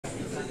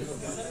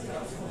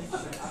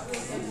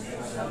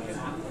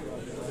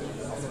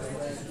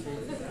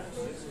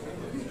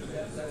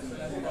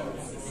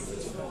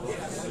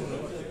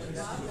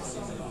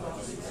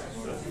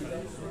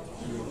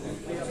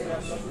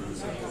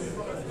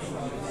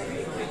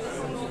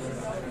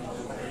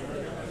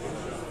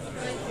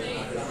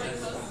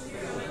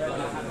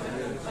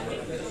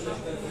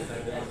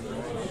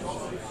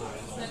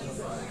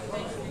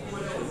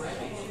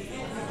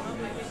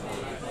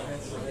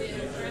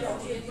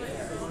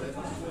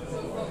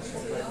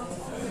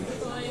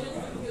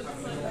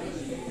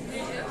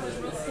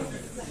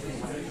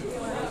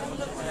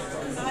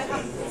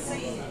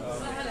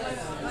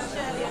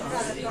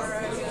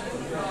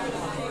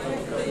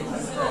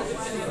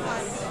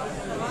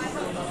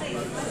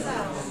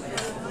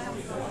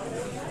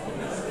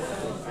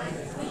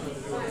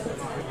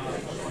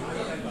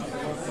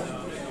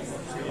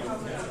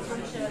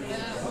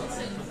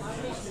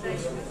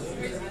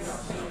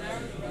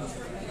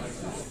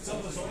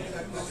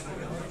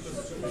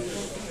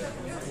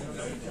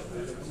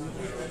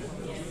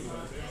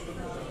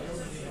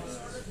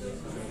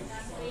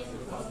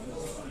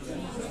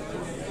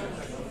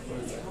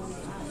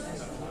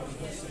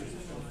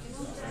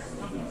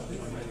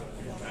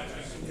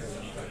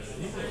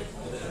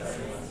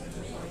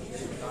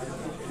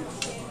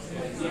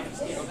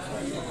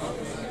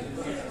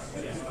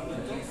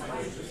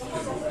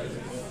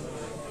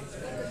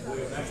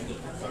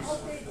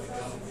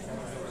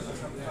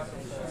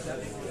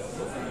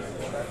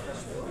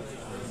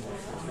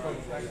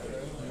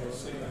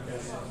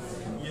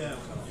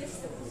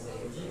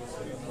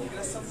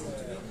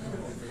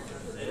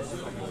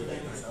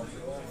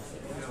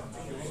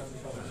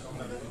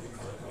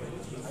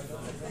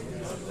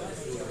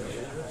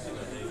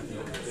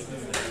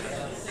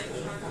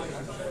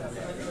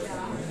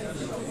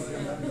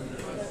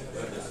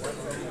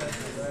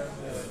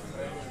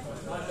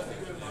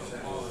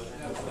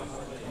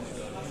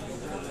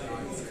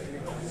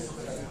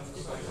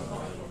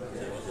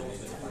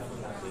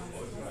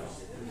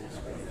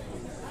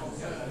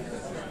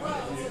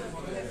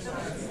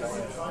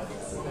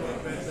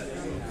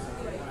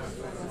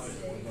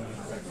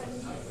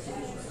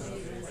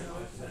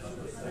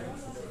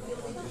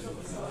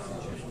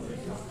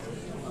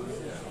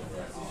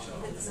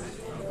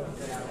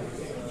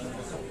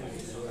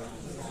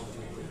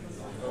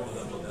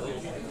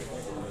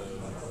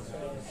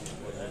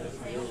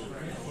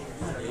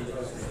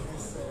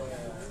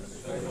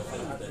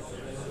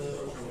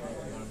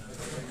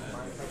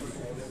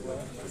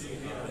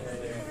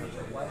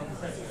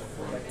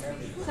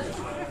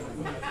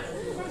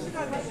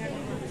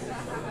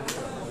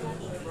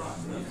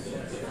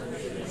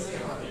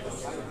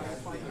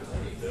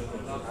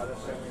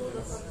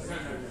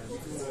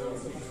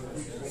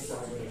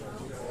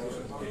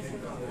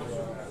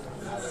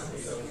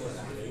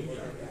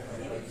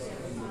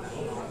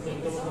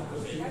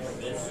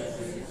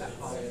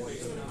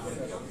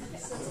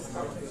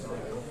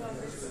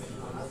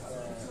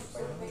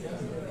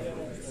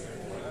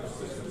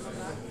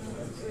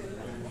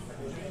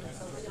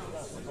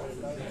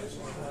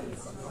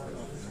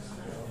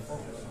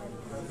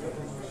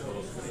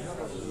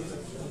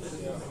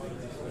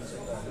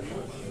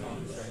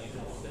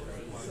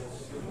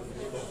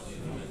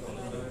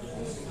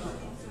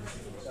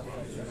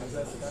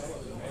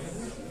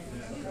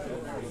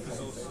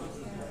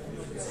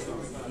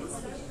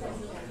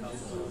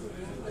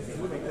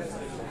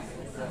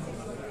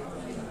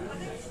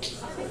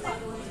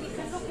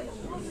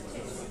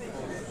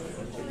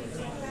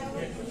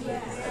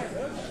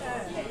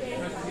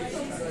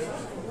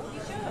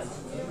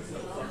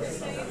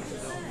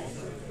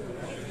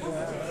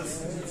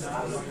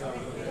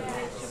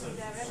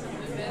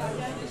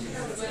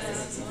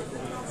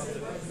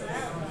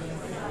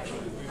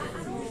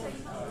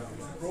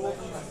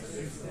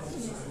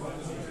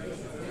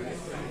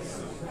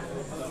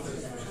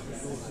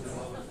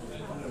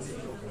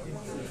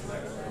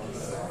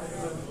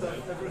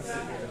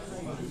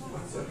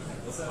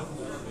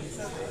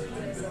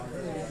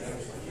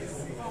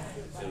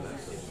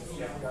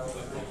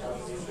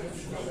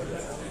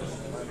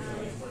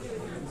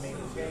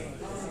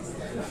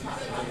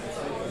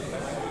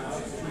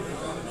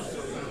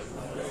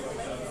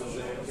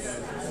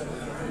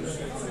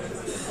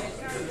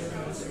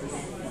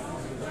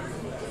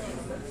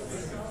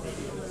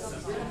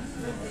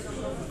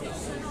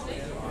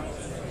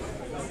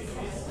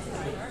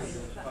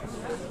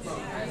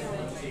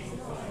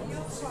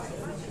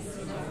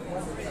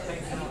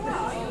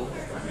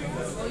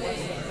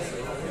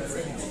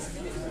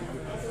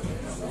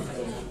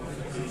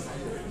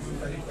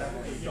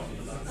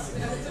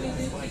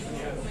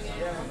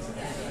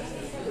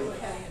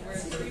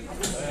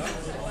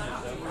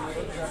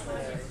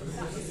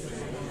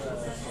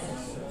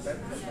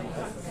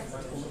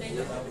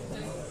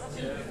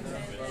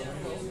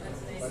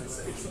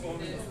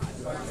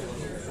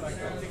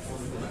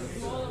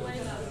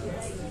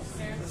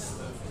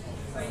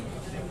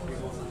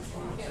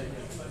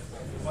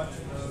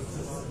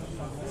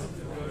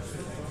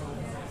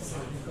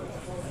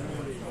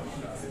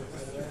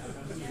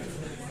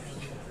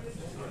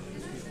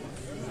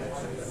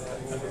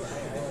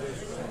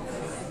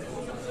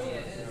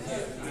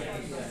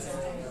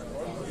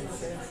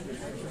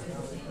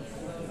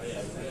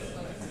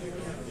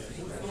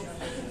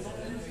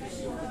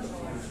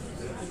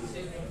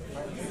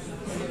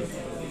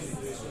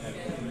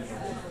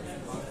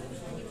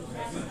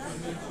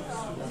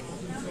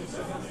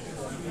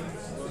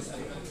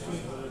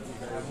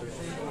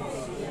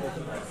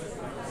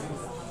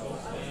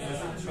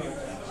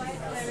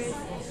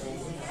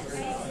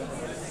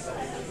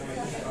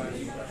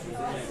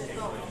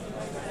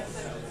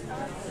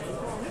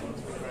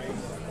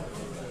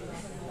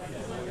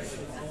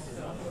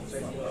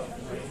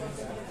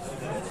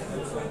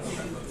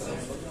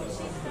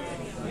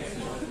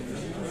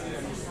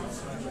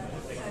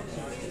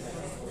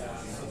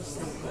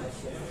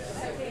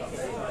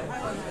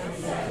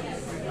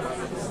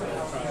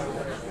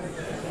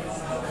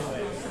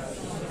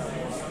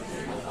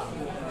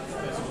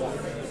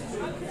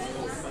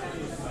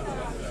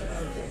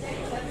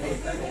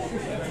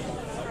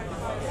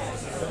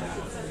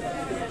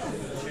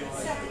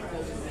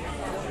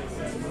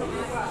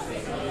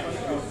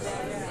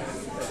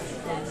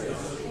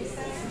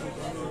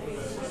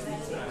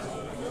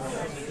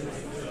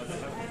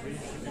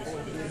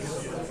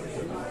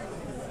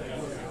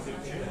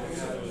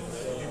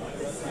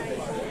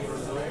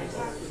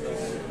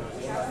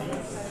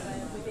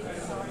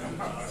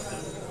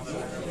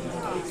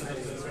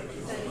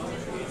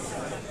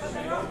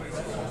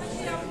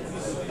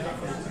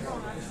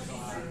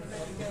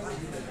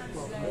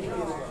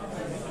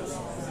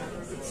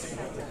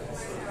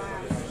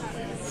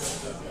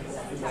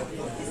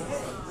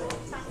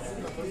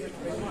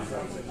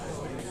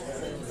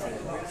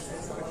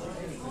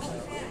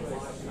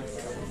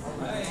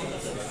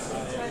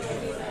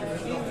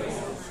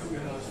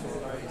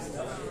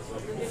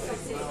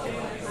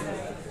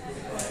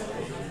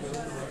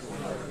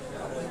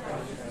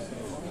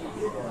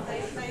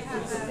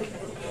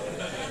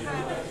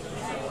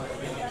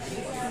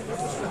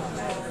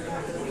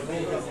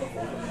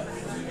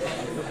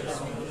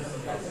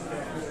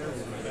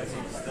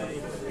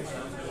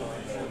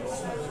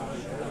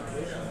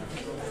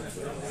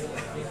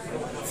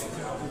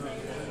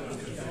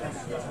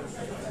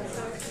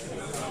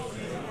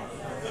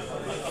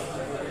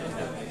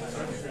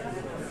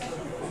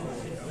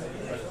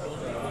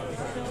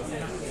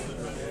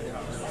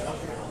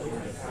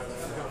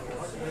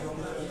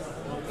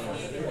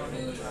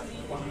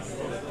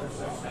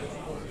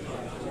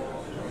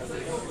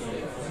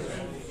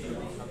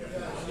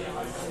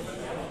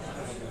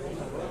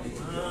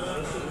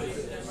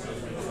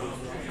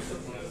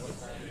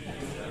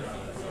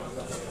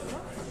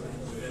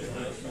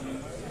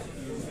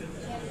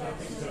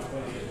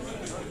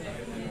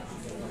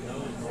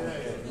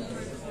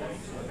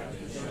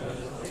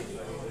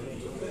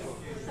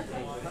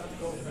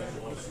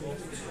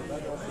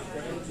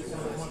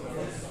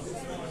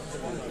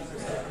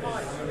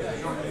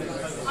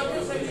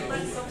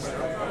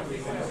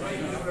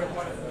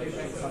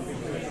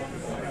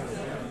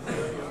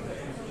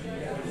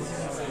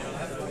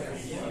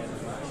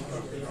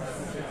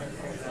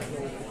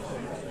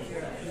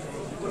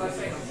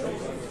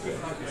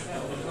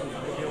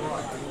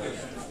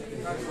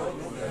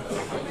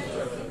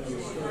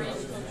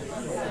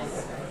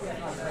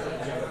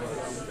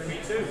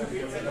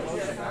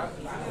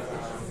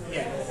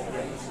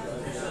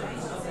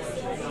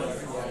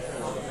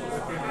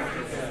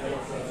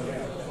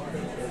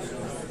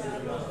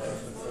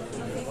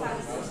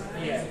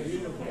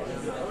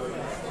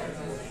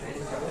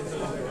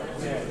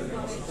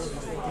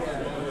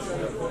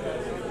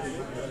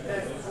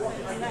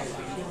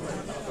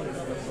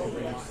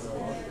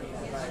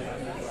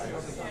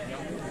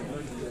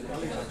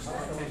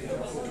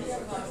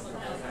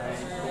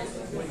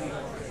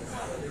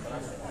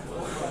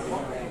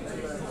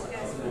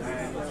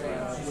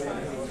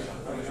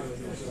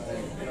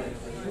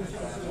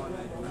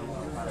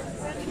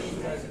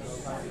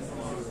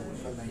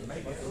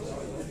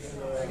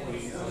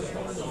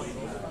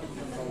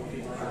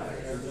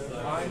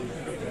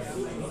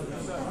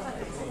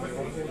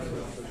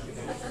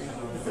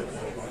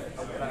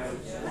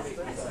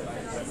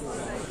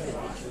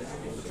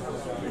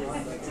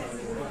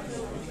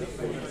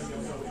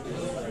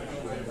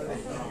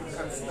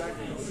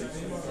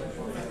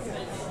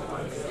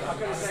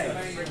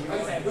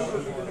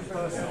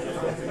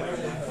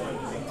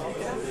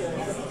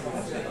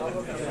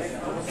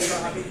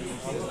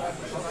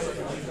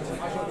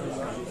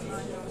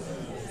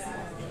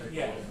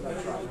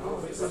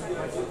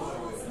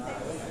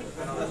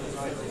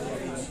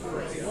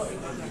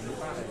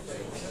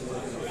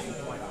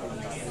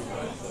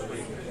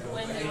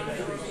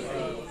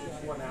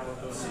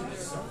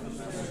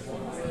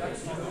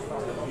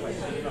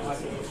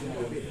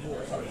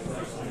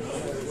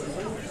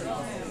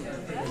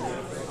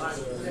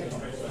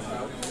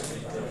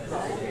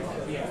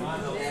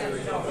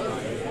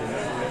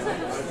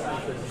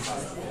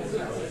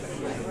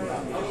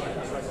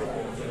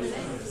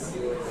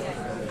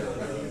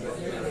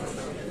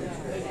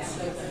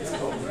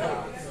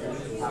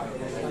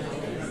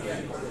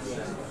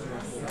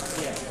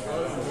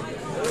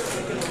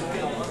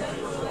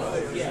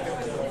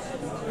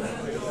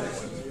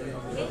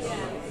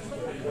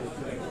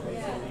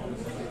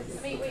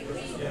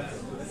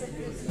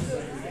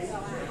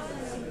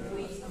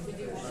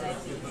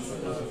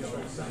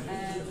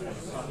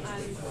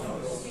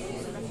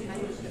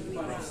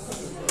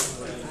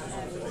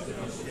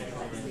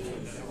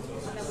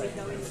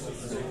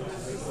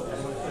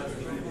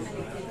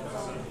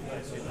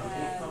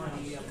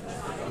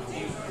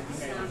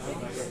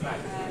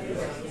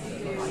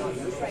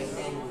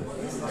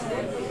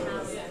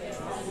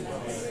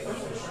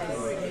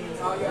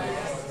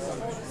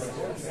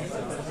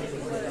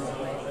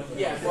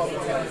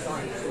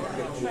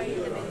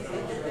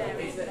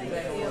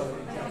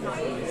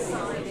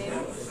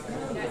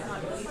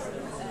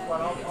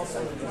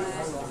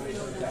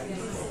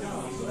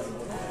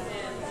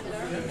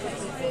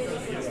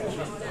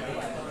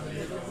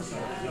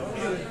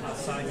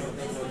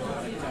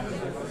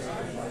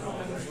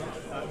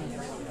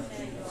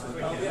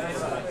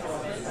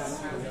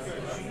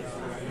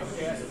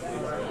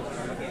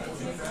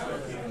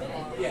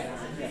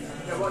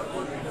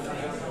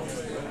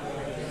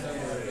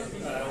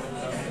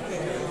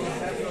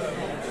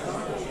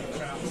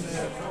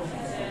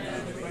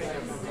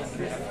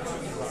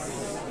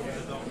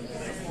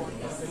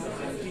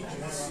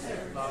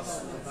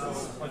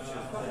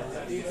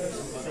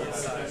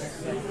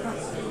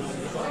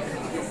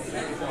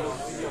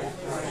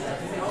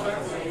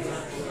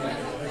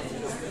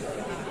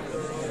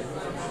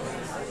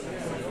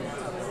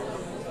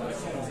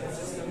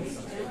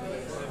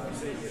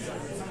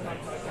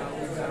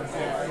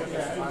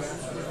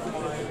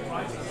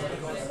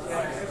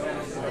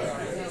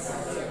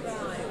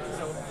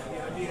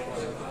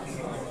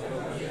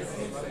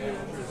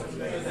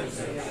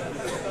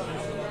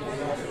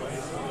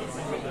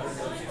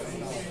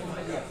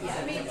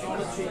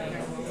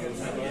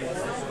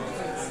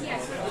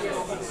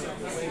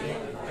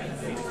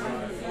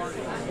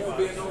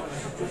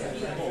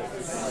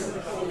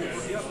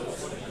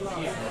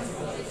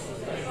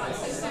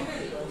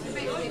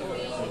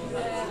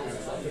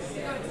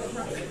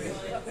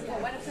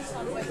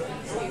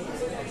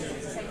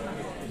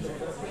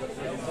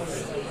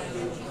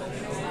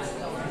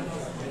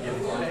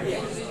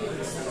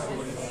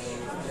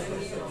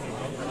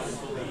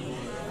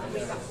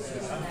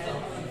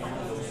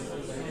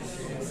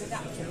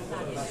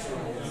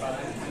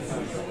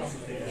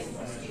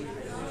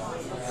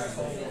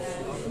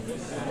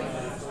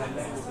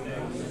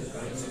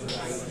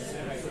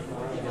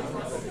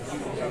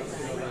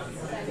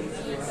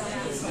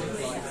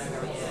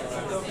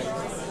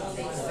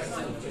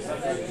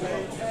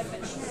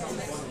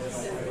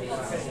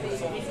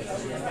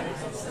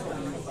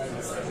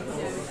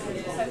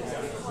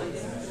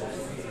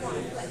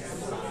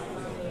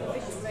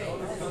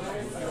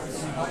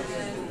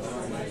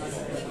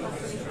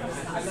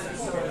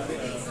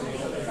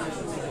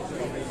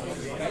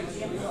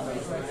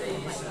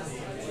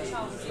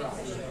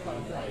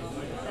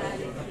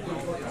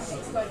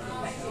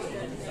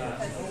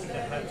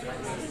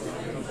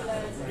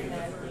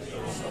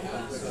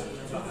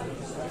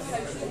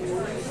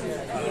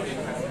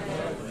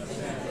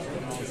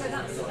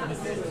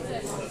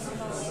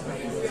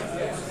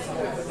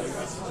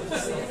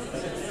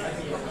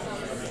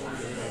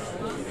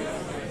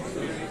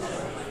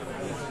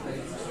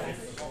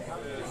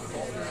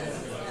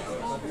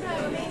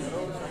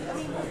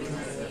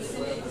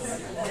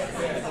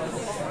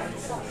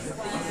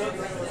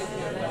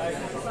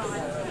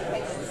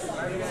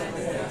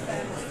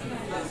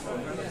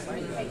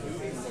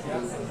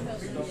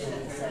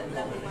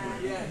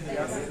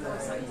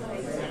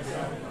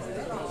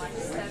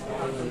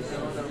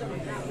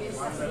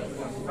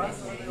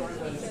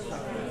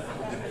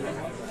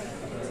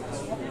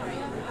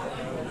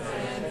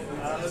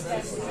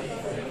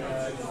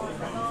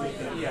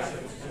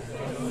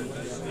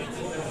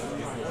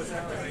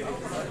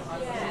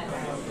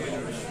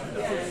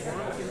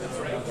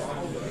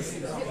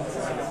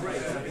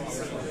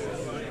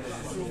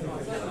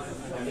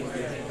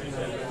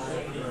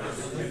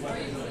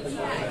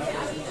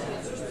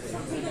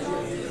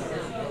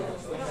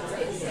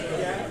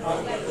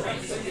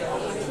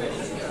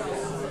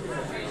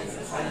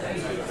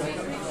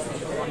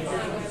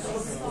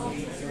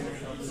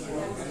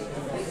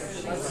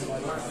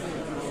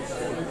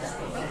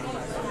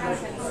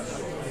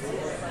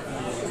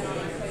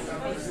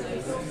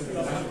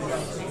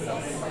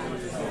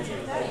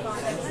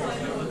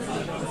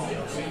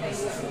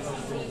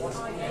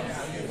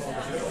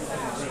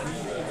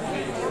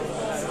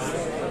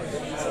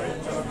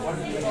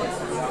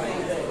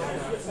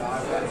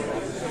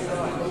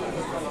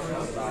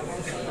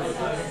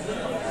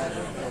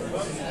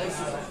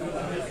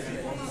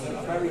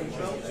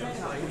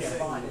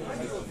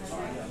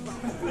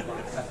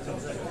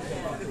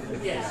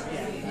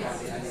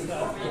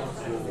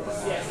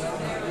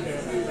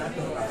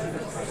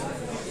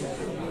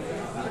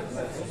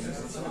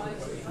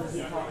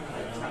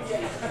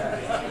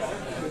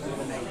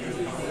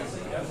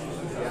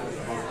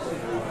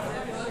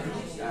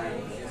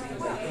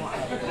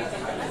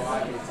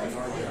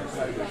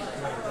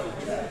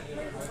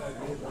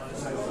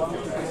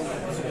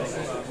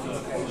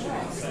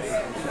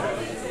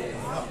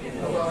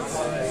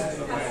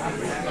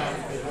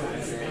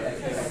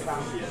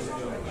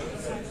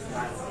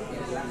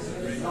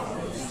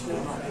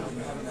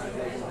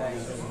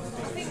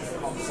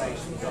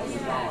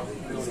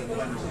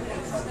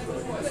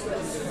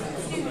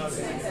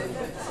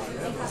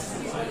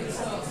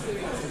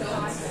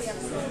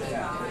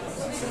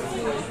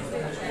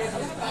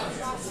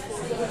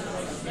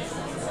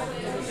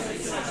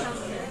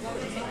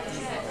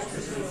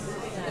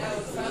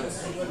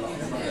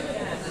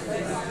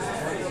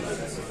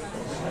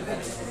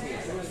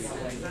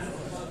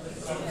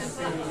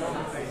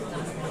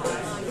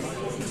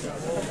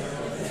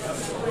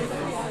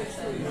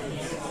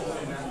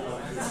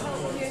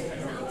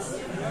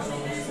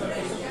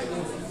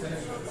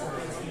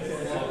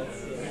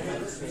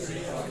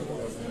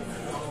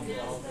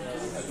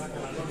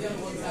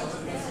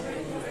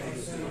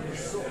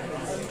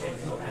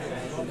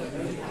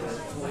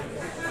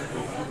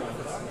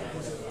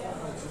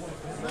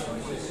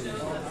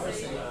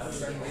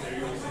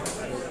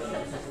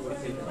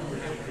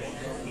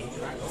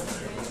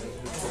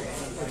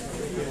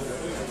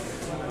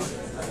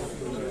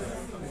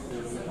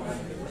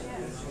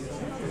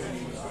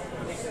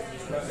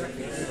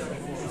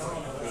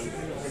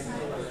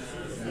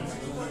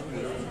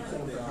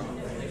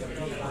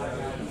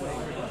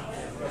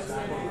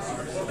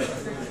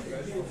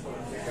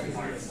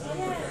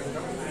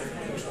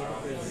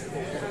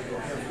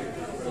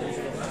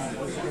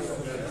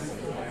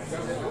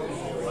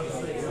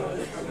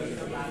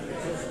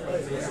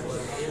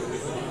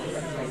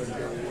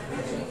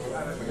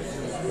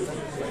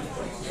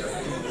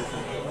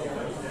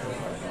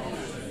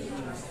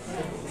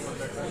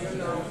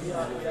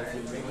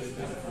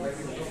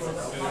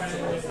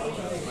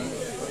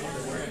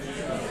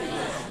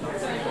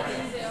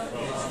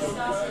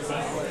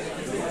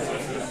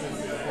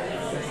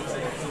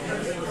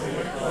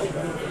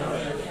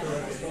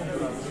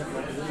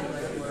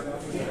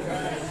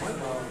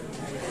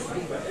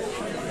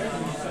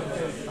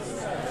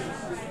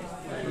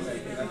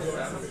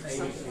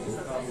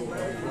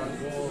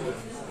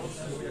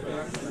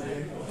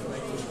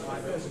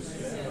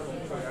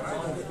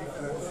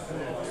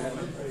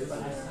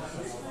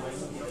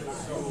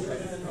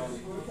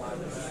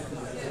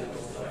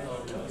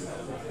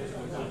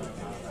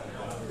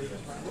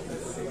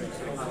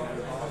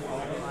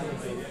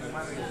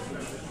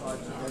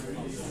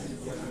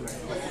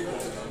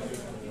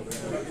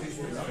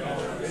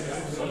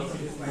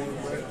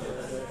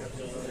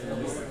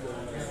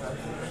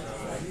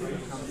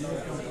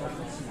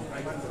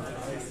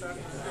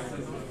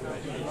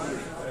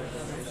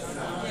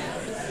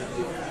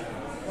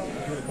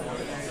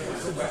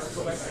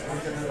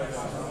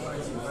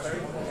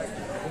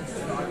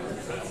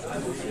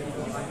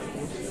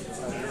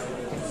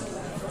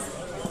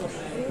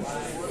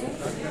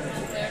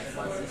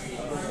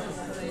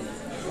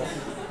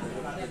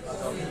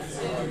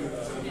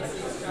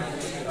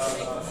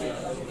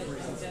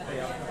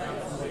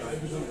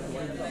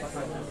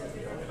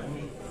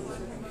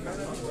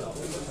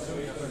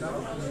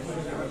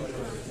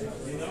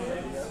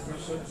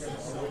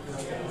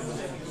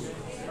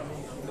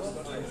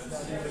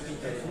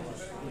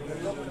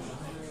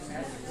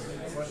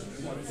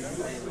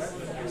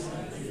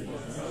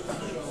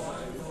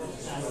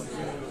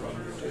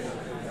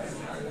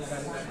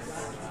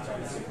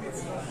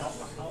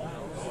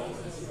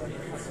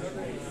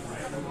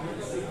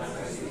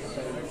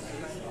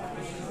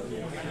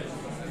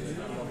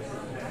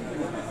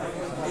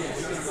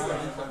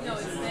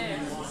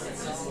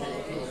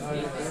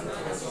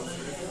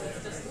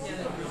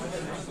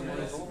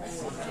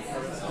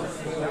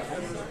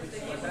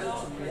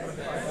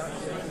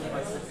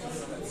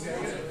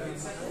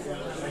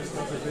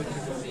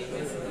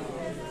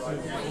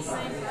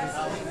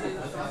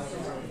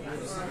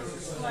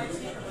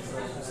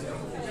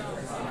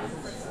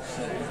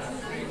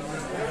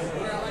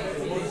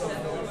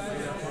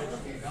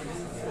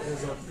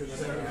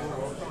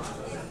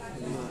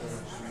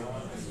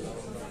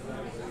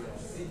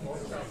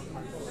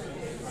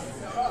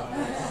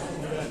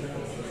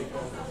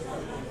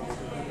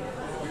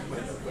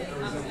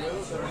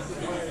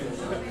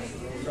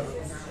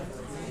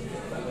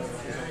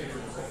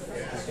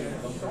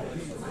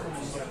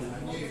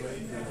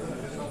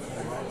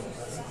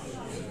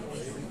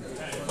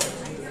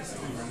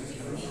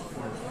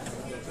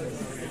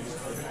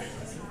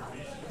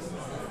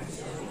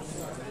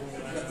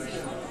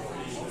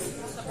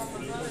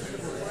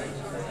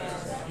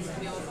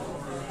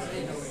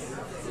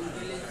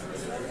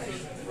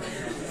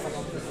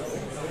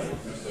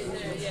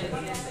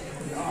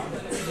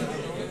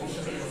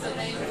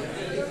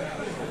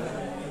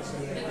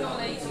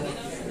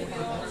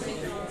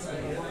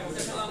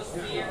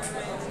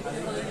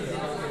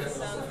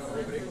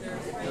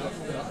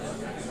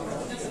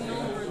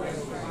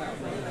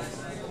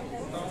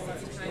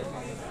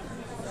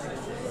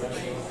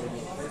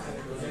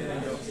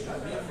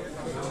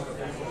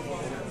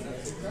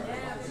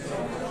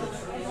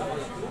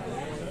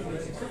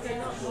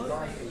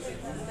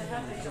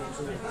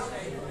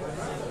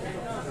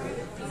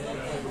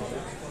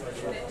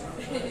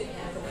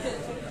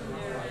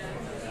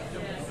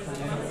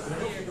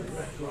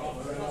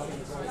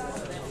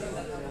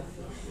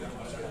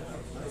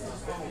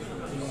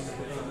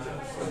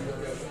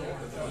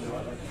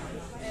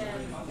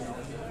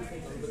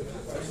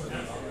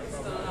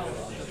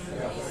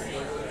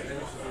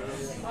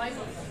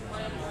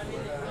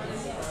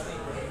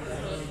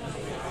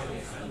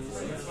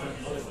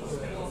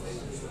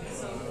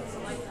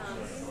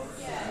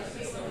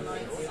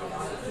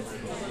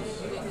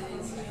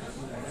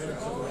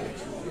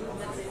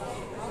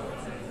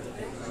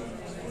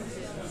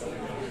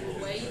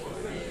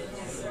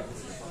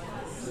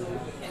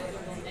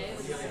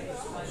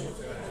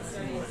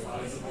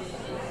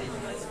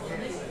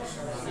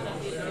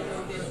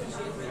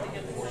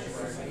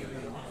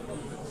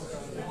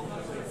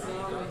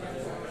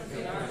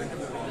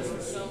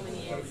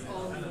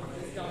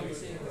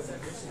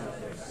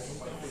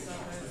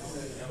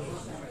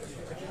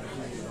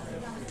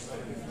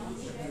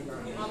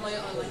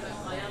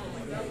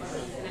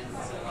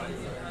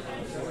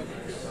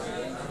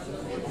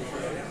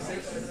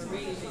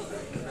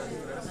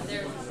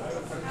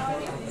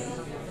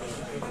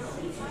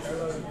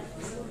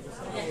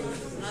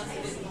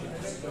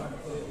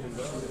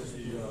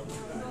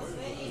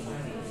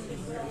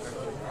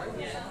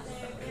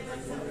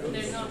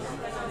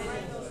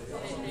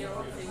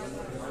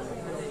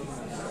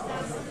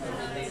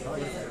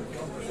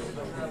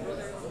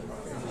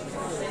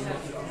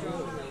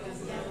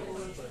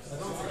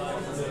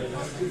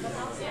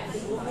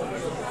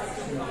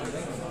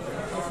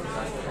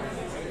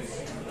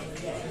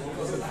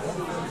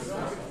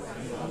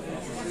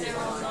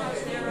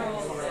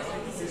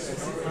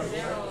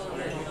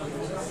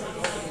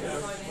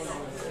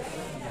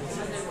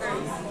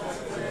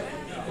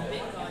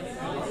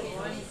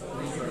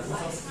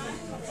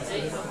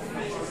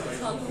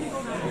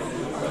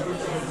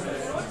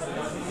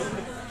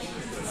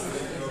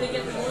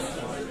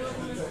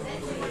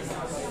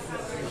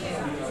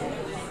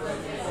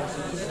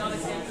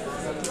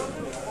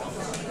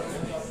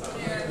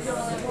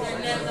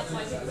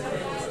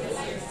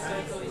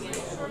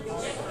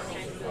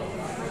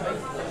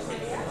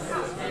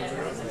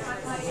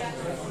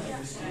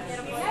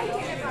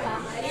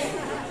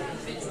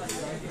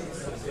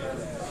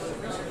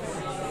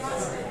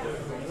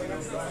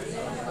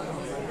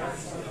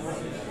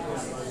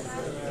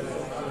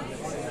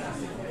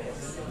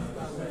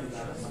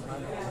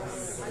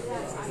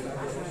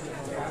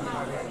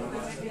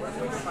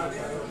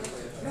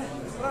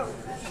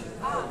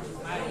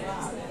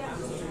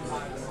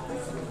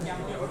The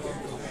internet.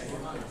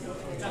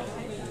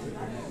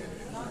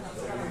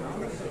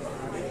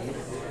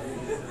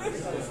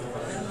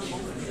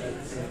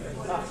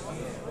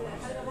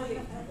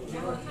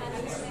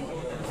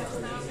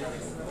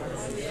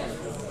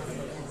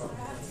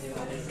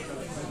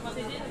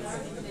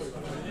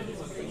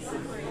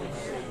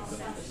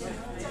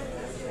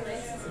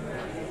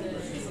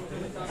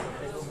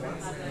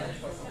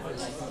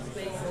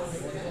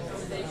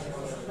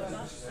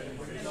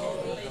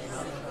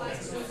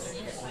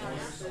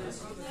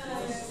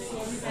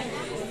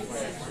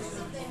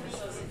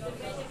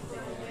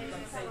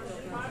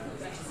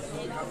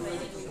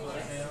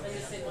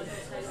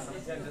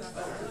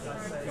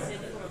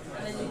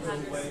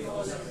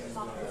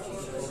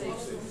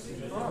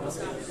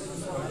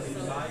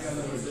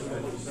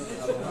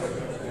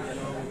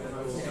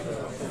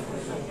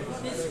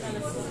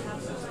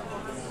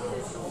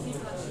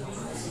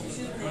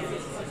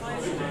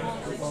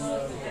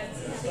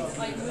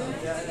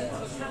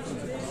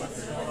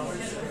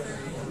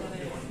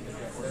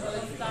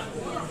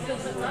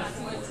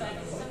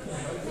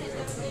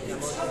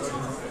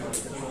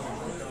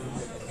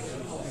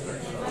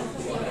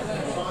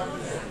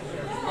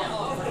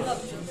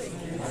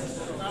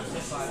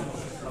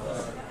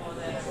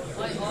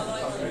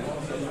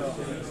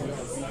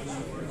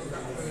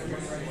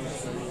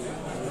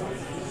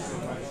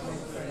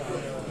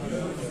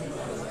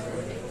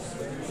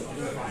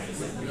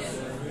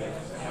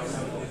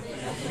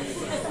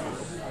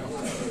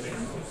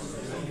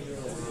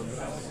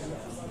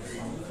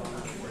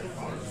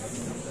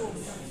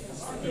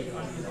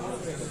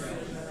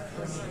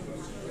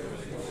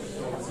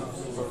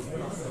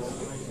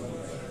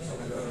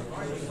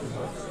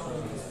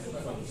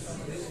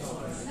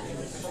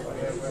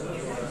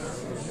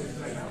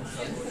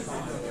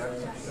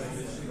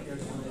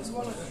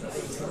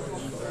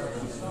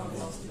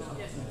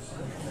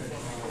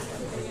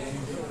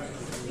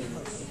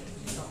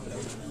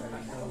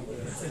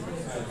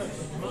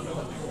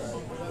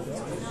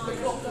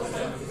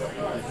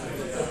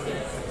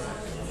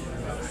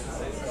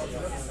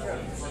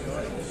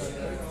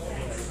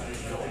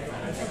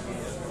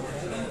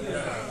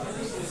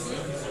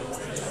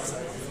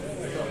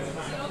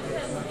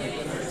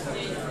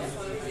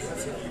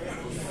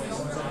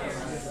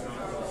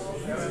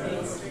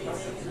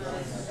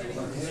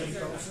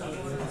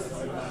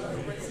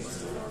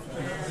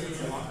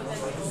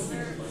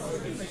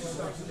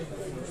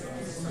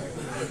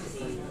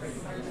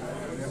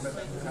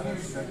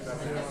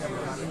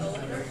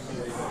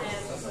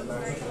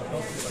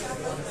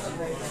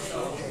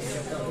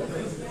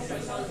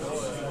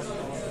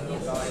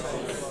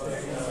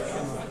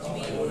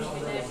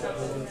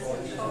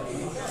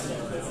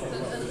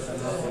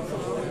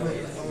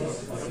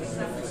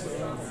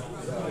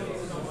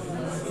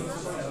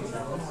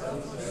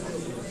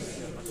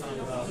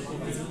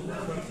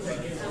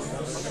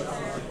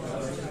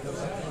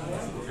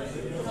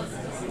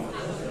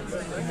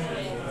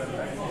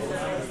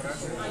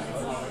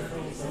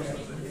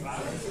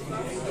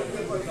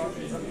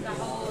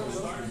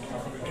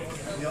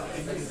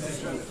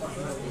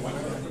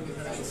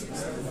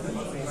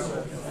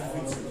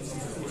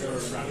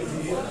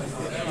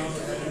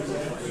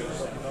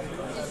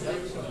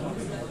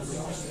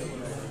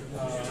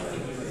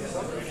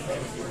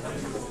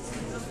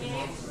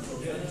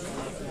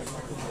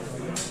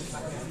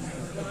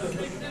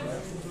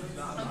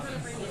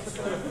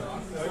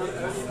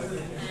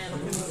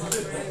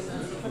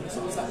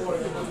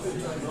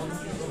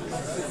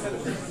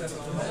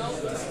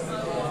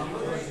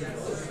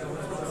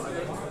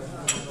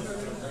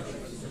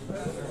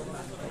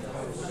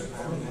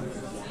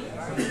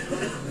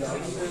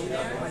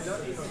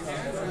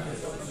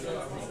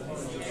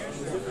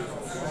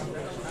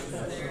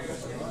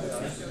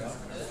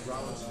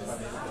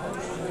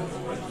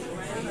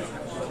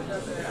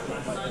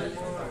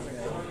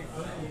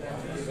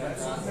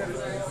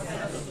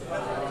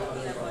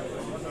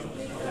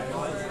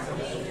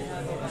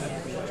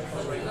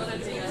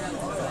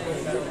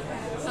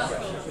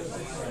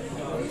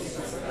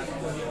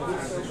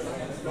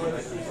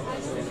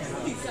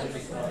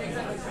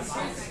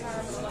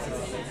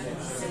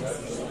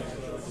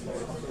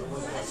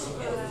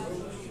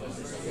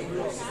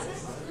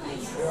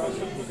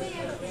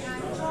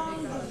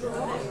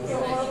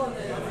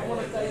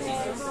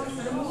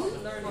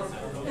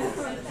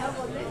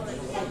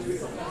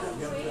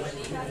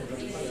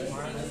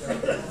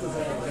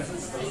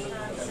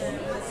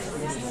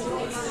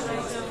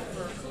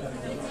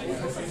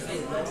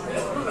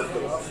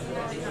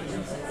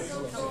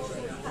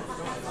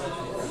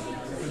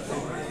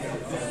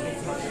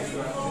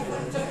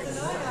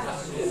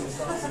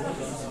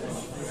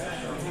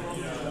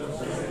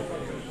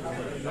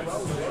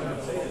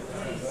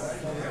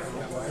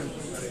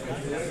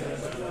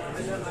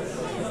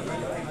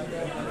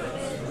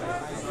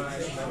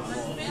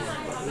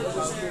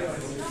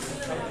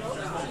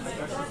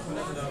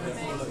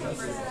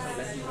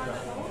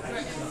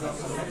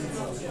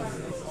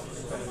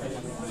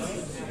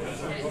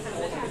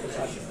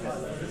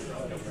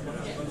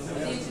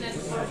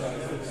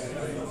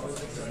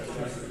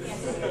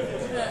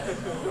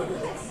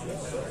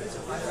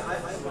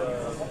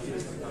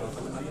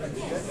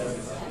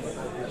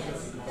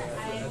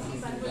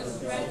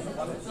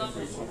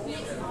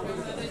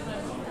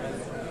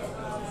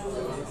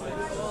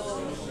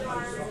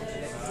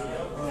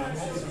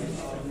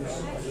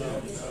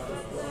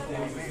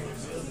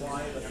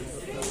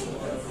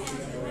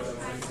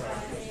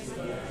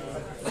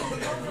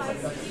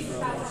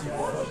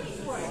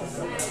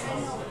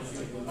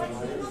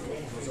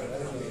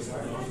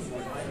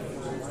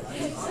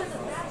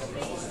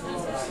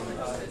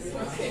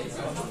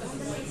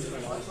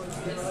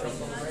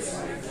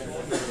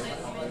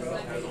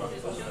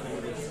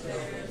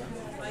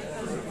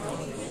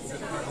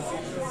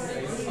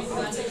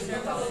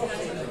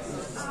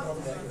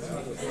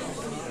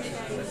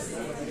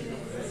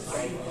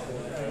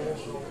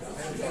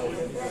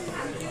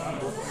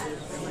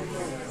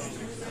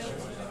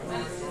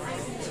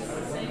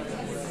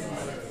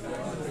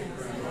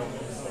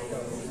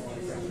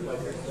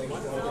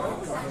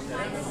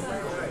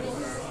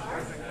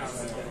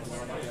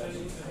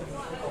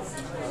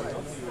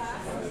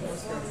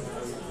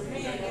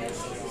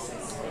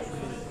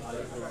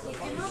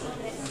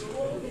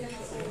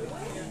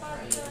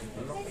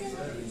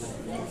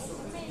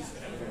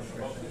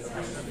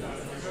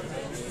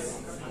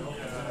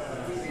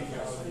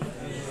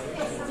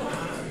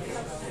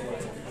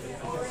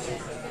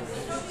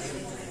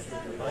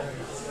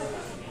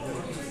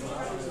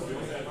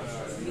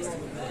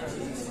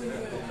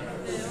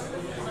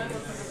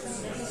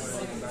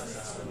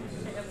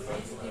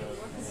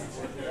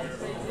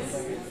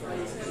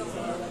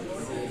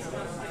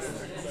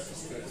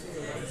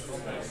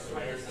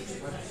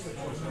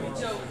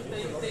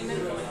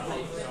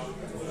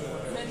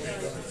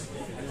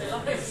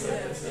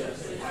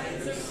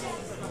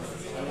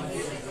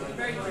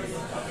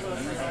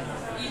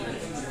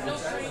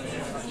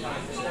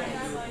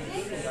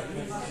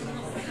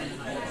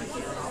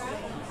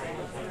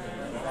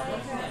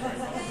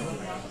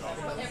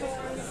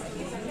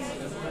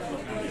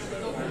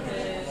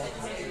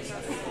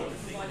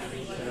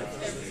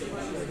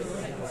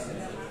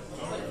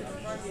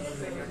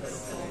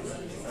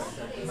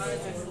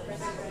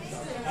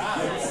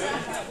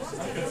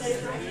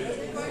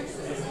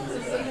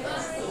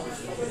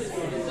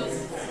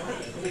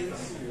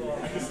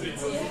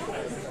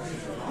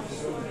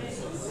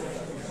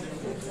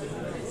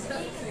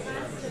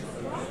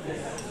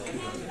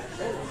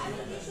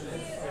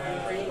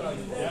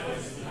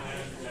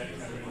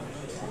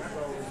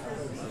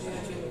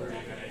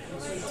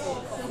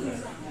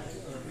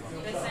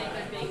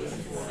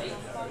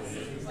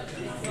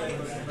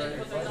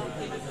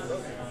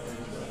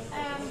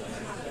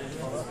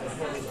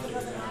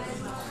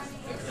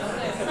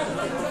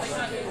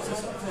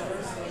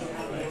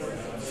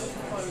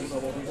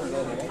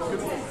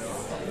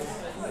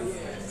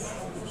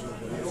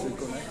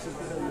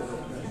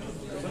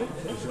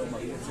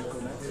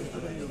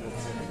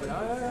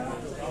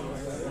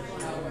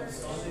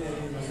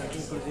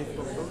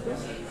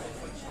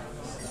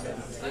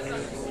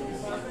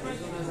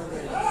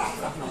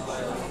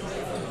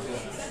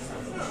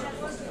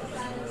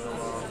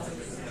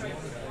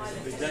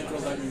 Ik denk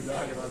wel dat je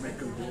daar daarmee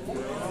kunt doen.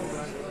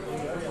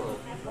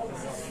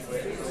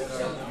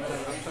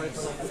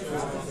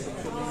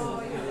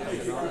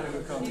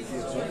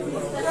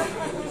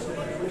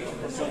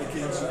 Dat zal ik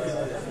eens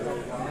zoeken.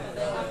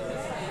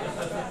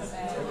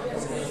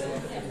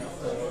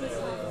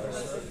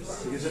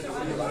 Je zet er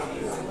niet aan.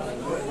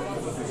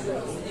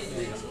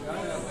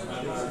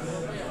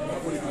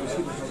 Dat moet ik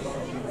misschien nog wel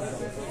doen.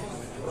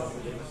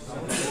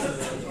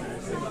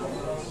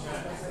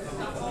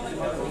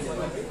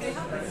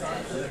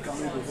 Dat kan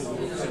nu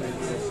bijvoorbeeld ook zijn.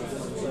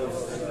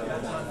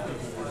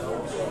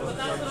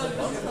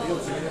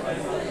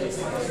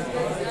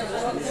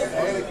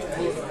 Eigenlijk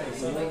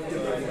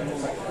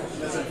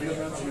er zijn veel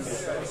mensen met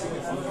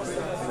beperkingen van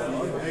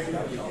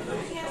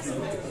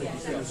eigenlijk die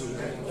kunnen zo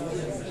zijn.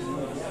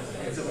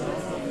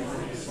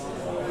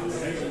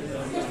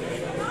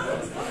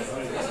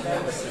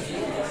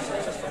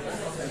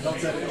 En dat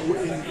zijn hoe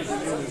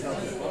individueel is dat.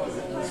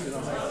 Als je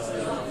dan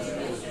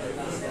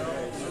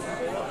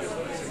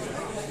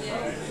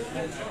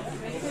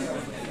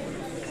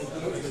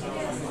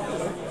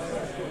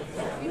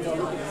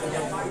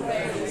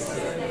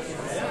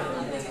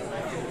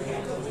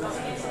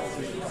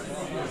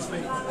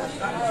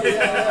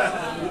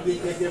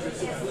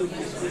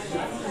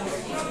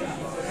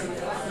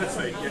Let's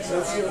make it.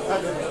 Let's see what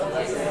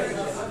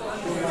happens.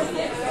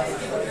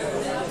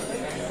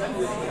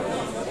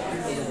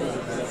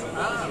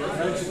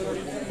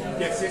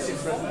 Yes, yes,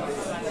 it's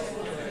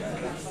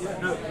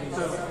no,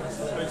 so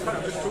it's kind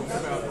of just talking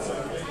about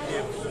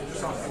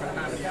just asking about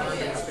how many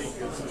Arabic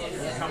speakers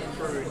come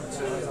through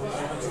into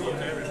the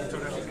area and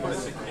turn out it's quite a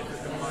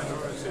significant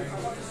minority of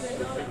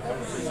people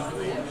coming through some of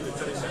the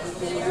telecentres.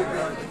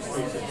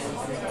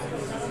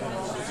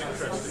 It's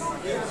interesting.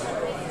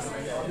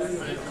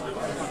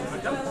 I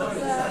don't know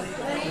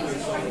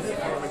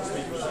Arabic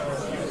speakers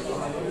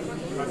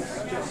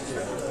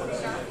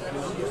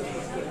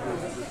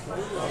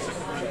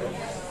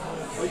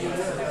Oh,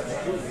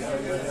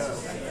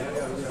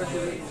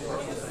 yeah.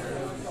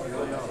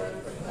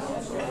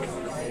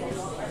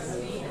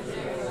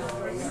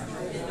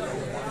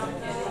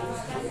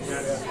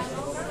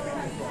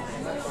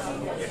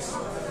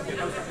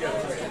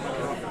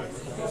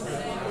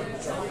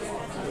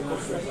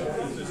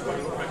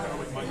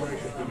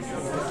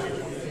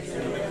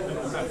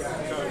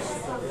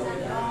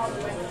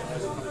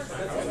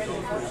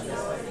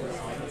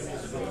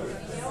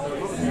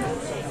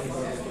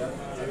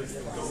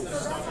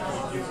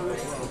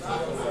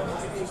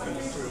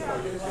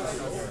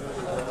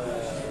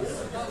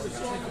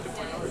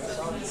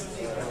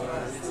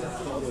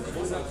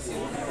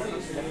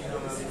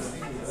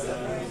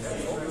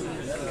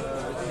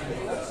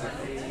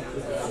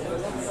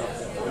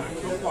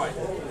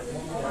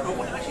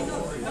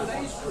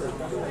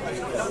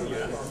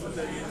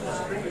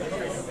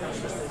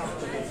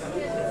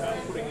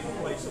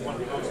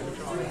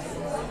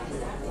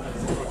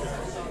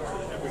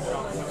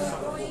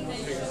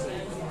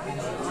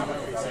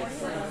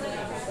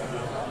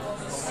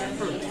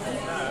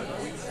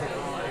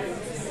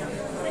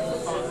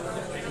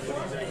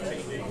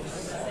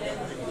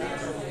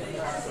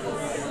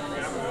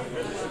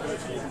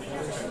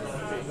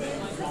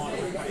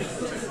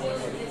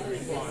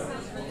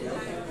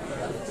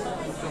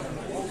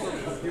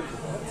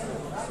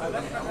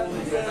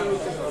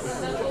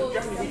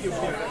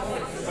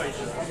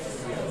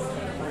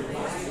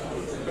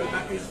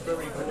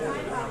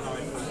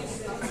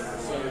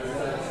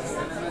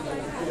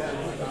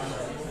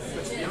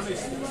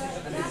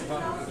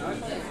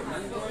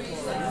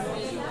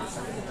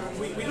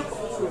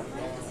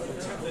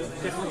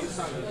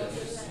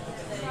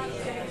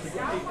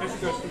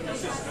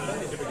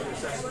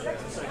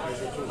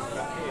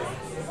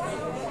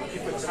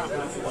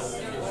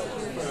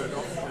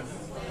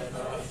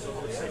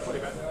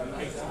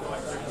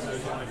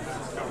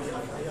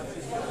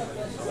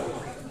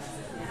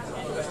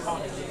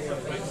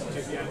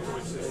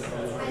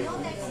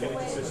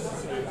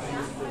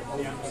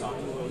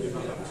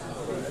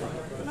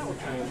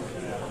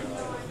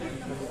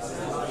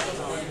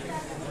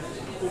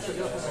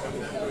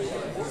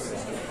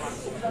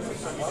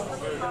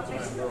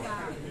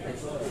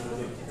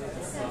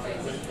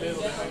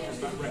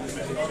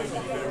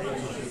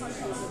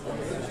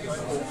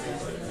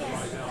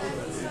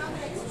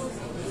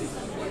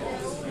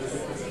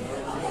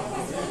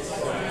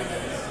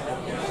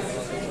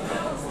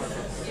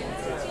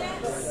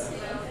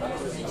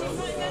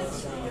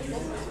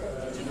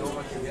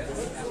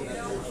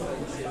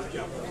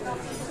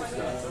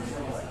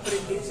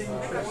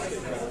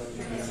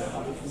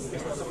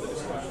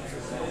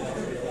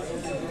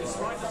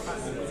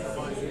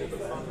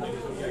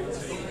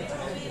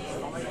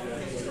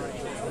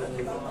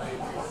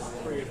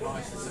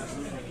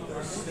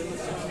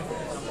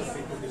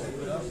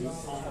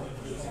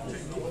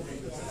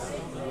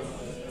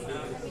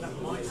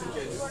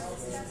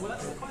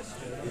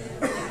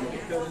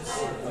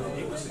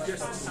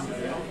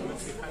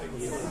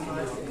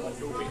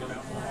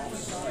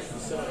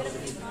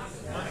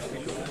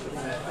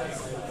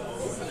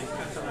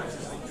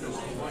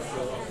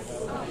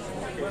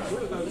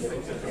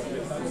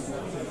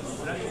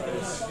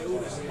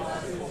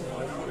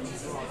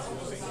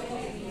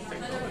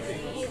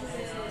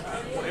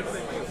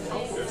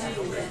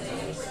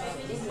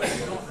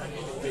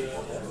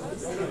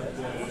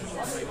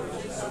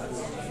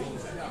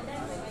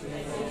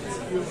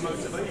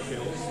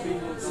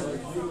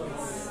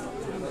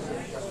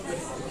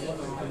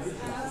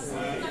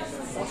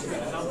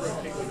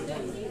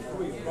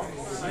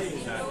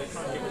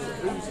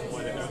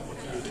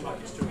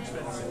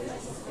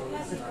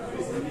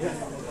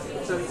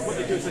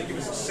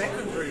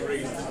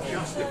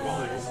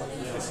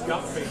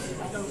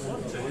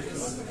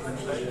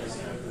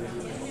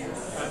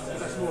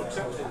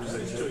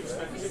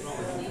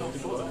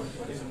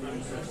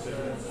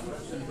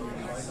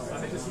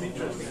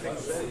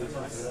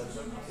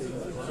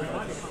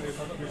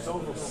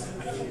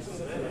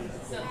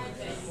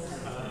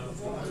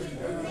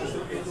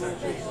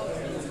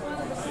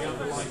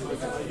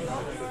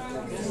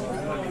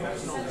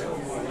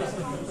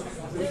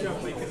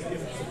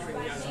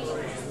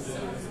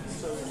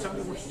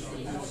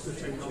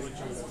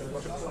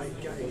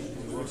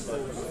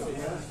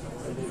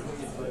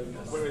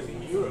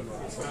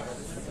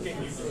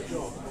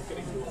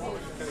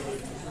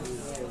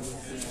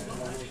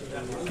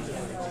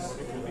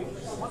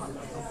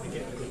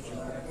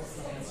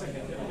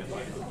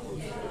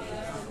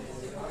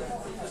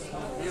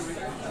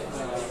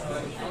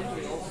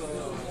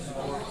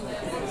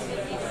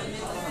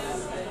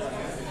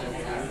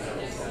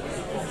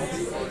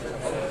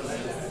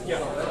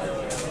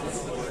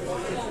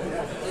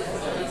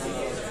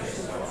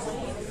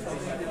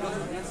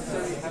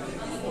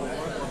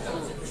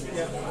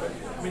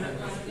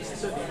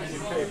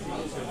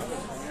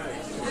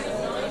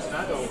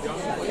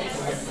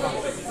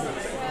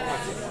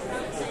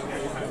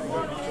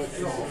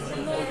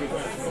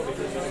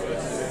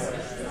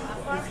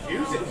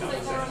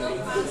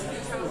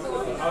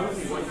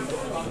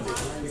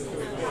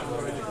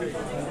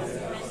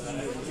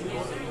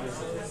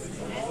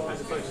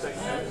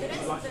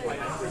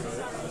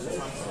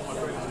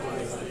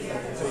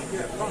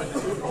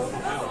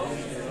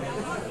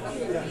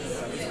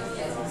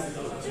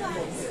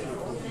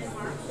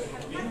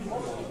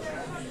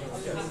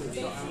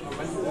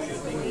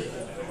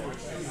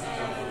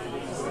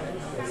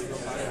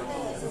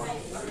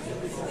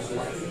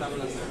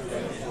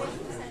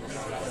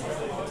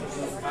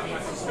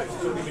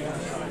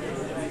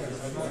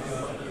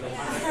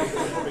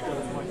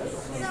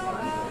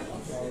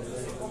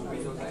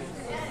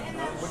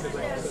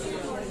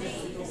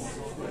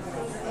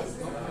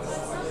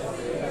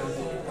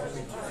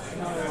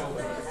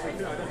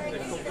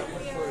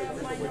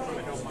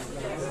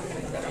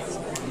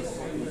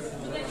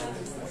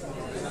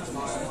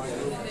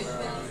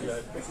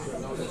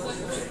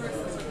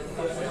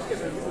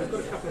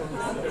 Would I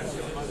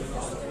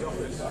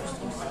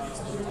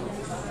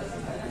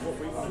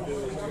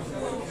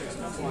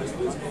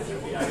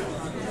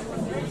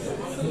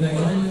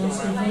kindly ask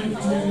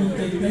everyone to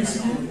take place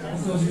again,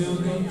 because we are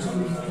going to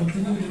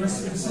continue the rest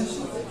of the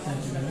session? Thank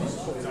you very much.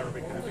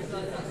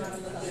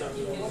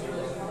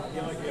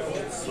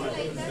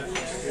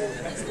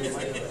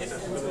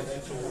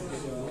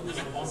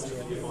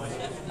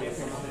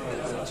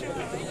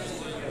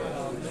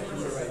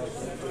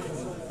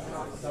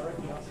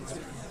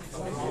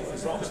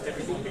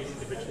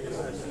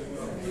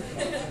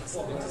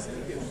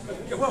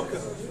 You're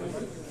welcome.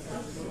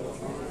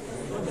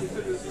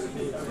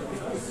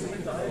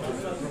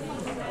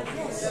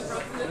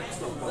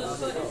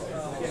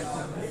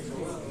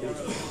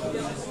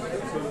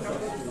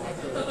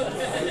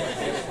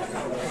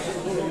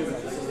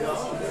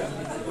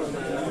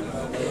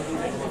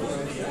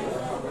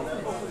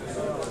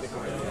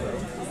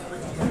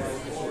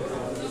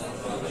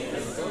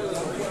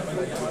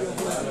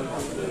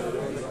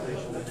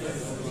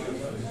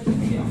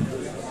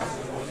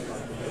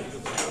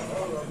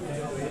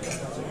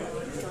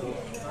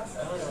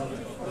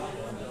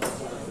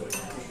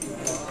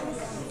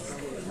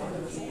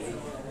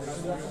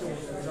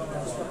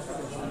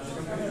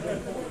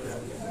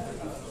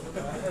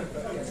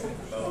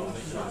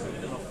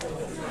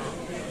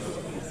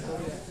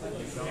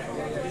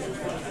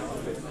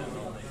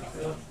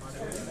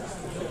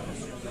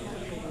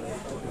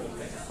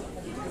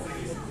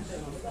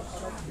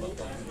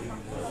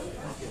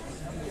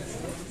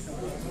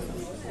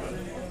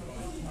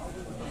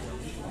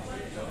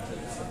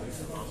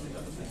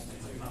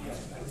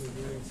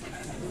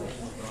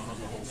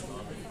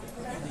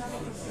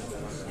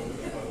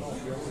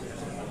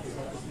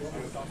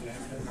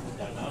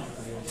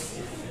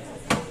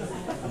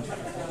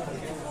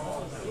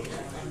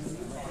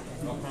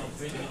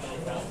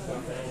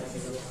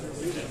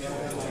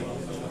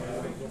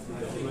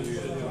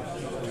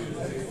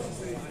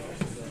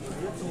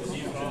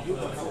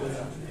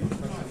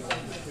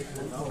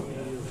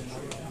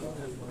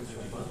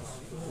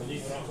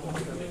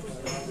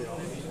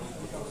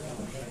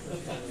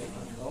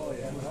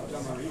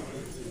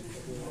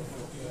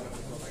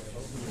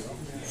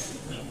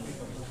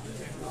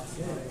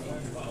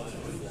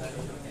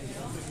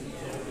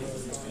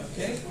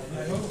 Okay,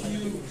 I hope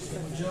you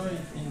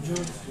enjoyed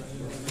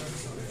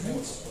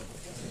drinks.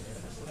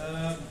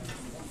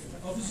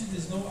 Obviously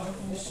there's no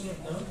alcohol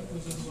served now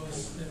because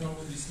otherwise everyone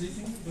will be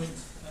sleeping, but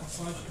at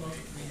 5 o'clock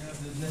we have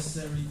the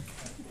necessary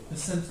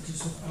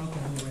percentages of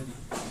alcohol ready.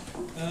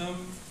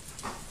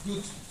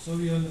 Good, so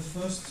we are in the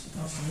first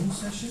afternoon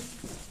session,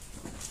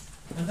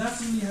 and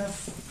after we have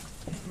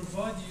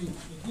provided you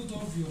a good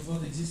overview of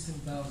what exists in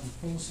Belgium,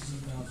 policies in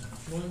Belgium,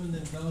 employment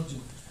in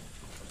Belgium.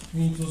 I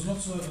mean, it was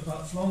lots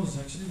about Flanders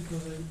actually,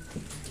 because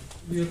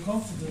we are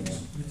confident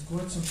with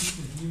quite some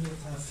people here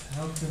that have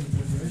helped in the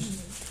preparation,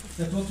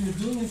 that what we are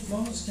doing in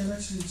Flanders can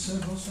actually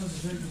serve also as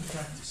a very good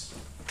practice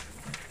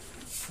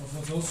of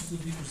what also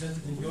could be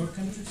presented in your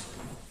countries.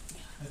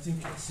 I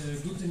think it's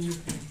good in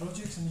European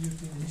projects and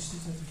European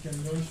initiatives that we can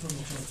learn from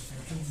each other.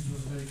 I think this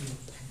was a very good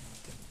opportunity.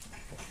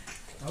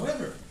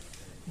 However,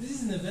 this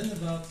is an event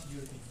about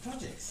European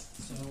projects,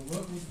 so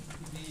what would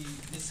be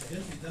this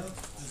event without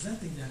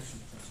presenting the actual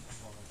projects?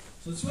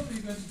 So that's what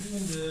we're going to do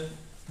in the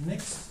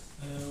next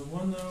 1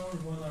 hour,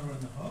 1 hour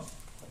and a half.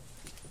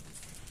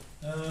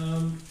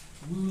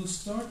 We will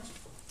start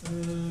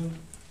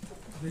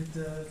with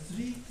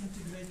 3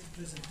 integrated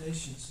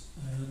presentations,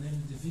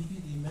 namely the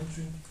ViPi, the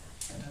mentoring,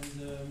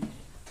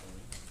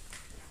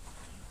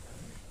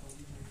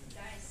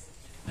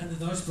 and the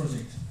DICE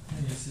project.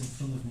 Yes, in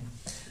front of me.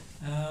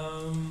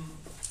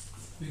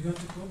 We're going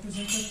to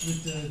co-present that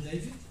with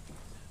David,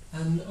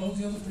 and all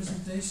the other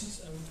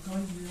presentations I would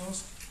kindly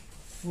ask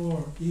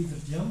for either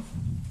Jan,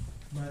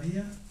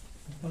 Maria,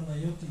 and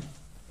Panayoti,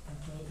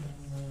 and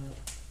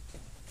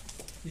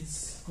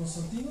it's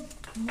Constantino?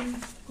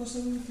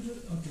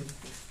 Okay,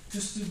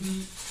 just to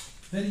be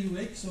very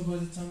awake, so by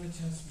the time that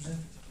you have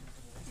presented.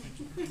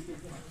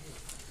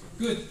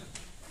 Good.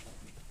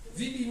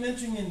 VP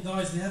mentoring and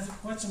DICE, they have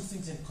quite some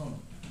things in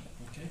common.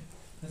 Okay,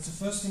 that's the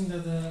first thing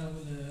that I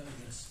will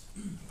address.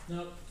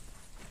 Now,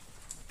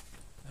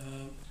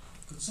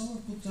 could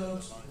someone put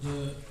out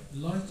the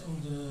light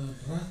on the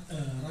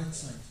right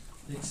side,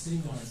 the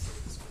extreme right?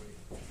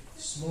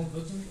 Small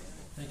button.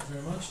 Thank you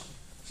very much.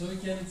 So we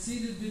can see a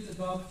little bit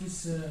about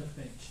this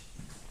page.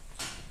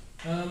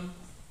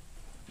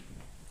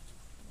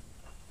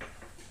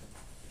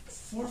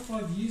 4 or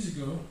 5 years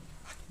ago,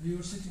 we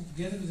were sitting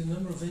together with a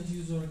number of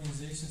end-user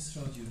organizations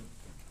throughout Europe.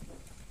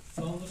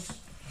 Flanders,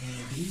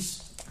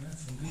 Greece.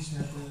 From Greece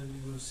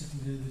we were sitting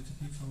there with the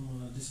people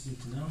from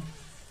Disability Now.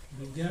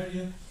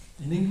 Bulgaria,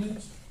 in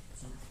England,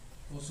 so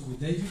also with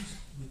David,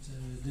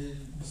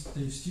 with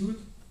Dave Stewart.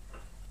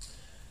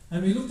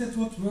 And we looked at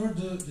what were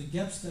the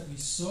gaps that we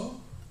saw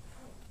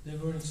there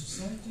were in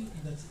society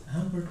and that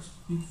hampered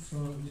people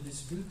with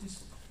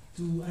disabilities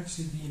to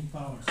actually be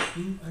empowered, to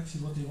do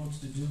actually what they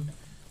wanted to do,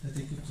 that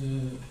they could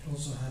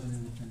also have an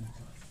independent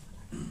life.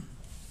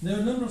 There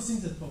are a number of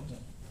things that popped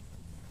up.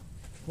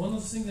 One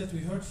of the things that we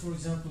heard, for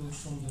example,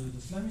 from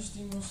the Flemish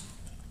team was,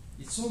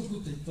 it's all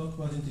good, they talk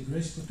about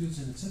integration computers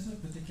and etc.,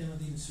 but they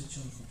cannot even switch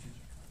on a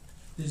computer.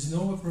 There's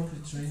no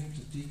appropriate training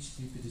to teach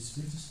people with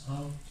disabilities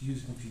how to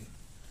use a computer.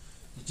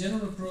 The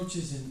general approach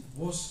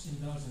was in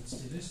Belgium and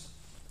still is,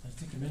 I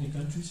think in many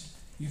countries,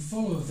 you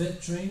follow a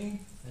vet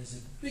training, there's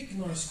a big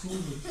nice school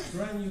with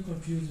brand new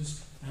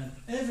computers, and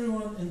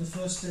everyone in the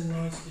first 10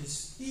 lines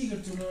is eager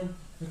to learn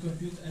the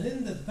computer, and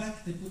in the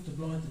back they put the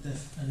blind, the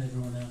deaf, and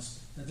everyone else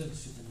that doesn't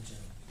fit in the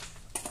general.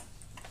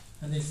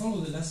 And they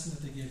follow the lesson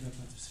that they gave up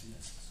after 3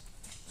 lessons.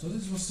 So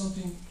this was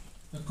something,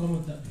 a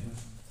comment that we heard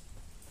from them.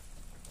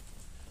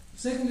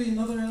 Secondly,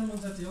 another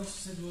element that they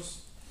also said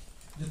was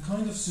the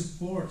kind of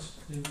support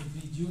they would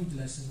be during the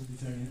lesson would be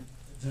very,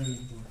 very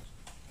important.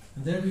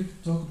 And there we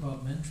talk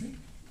about mentoring,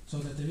 so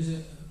that there is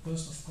a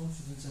person of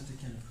confidence that they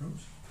can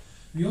approach.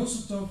 We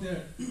also talk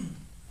there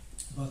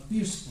about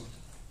peer support,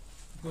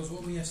 because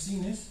what we have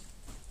seen is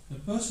a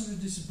person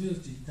with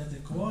disability that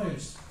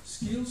acquires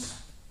skills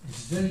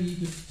is very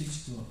eager to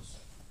teach to others.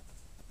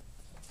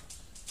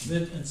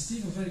 And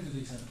Steve are very good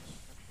examples.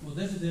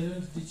 Whatever they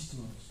learn to teach to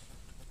others.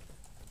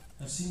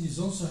 I've seen this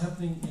also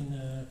happening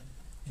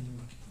in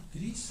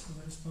Greece.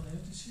 Where is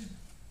Panayiotis here?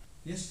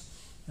 Yes.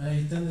 I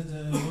attended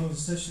one of the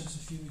sessions a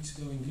few weeks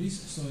ago in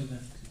Greece. I saw it there.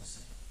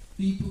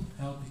 People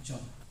help each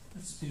other.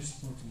 That's peer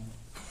supporting.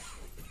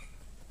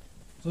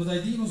 So the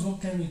idea was, what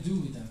can we do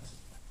with that?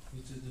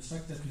 With the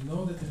fact that we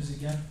know that there is a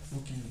gap,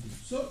 what can we do?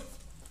 So,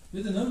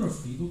 with a number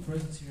of people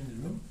present here in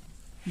the room,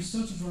 we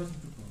started writing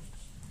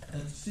proposals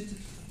that fitted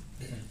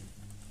that idea.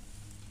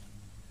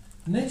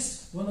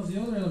 Next, one of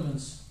the other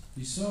elements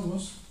we saw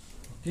was,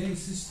 okay,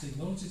 assistive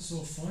technology, it's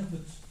all fine,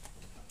 but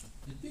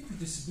the people with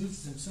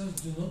disabilities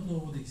themselves do not know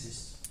what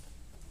exists.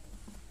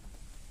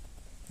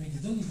 I mean,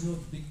 they don't even know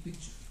the big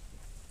picture.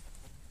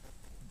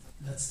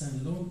 Let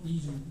stand alone,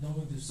 even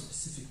knowing the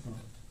specific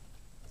product.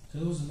 So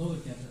there was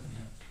another gap that we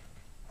had.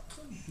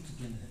 So we put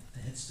again the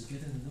heads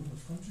together in a number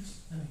of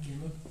countries, and we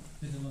came up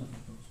with another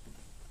proposal.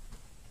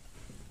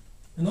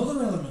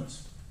 Another element,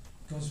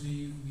 because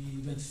we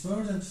went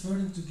further and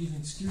further into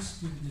giving skills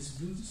to people with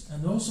disabilities,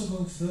 and also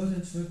going further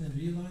and further in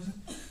realizing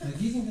by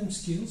giving them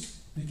skills,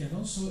 we can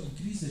also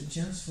increase their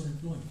chance for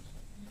employment.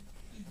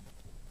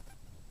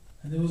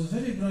 And there was a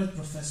very bright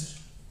professor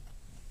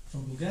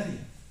from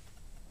Bulgaria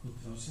who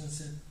approached and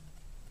said,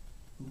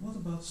 but what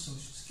about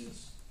social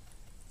skills?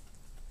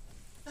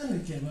 And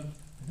we came up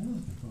with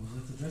another proposal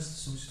that addressed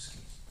the social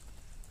skills.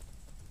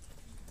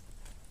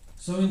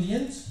 So in the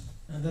end,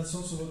 and that's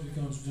also what we're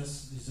going to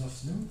address this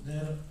afternoon,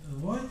 there are a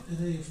wide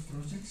array of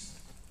projects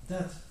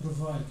that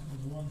provide, on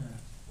the one hand,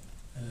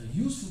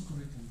 useful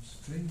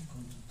curriculums, training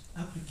content,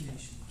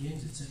 application,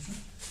 games, etc.,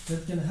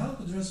 that can help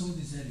address all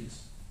these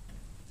areas.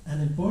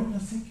 And important, I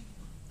think,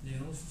 they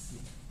are all for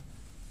free.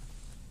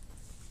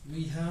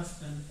 We have,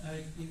 and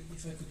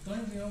if I could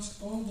kindly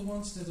ask all the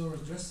ones that are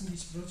addressing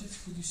these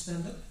projects, could you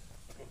stand up?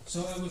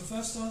 So I will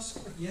first ask,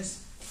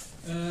 yes,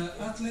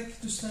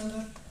 ATLEC to stand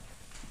up.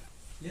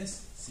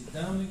 Yes, sit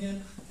down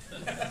again.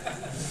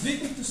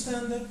 ViPi to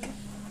stand up.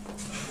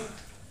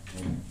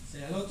 Say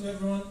hello to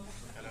everyone.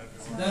 Hello, everyone.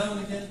 Sit down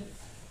again.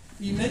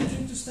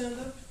 E-mentoring to stand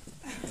up.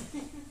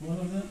 One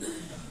of them.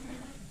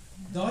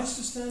 DICE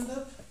to stand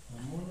up.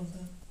 I'm one of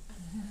them.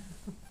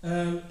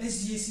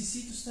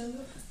 SGACC to stand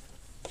up.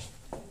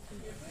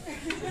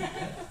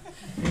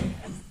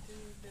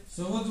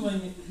 So what do I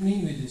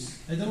mean with this?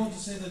 I don't want to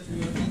say that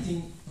we are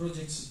eating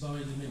projects by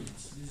the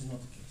millions. This is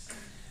not the case.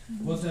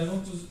 What I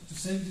want to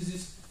say with this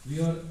is, we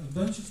are a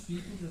bunch of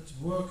people that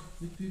work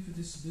with people with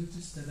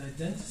disabilities, that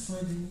identify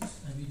the needs,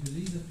 and we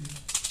believe that we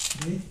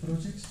create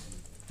projects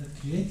that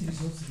create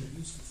results that are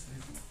useful for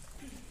everyone.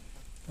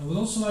 I would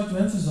also like to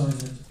emphasize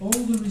that all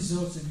the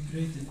results that we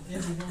create in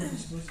every one of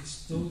these projects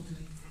is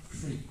totally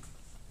free.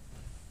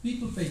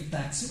 People pay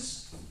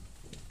taxes.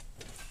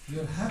 We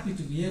are happy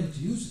to be able to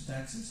use the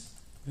taxes,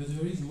 but we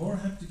are even more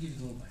happy to give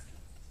it all back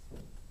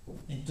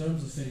in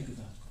terms of very good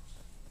outcomes.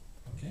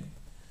 Okay?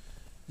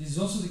 This is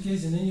also the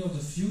case in any of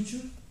the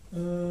future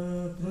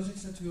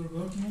projects that we are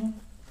working on.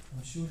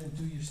 I'm sure in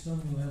 2 years'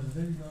 time we'll have a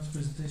very nice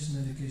presentation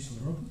on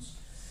educational robots.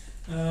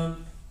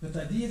 But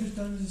the idea every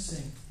time is the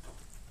same.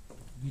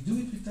 We do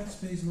it with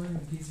taxpayers' money,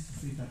 we give it for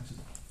free back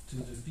to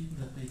the people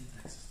that pay the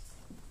taxes.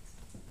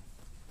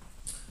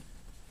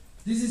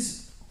 This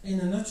is, in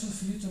a nutshell,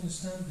 for you to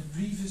understand the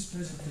previous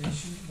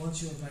presentation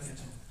once you are back at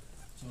home.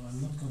 So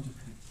I'm not going to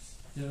repeat this.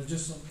 There are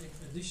just some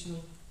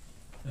additional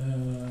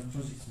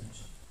projects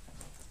mentioned.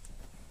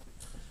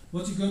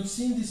 What you're going to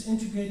see in this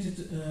integrated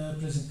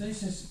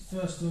presentation is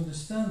first to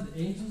understand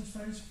the aims of the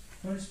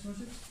various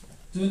projects,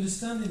 to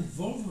understand the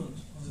involvement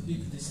of the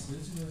people with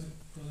disabilities, because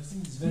I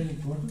think it's very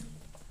important,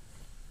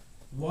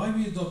 why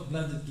we adopt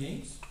blended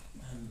games,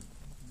 and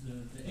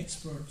the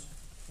expert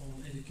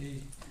on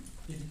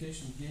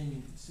education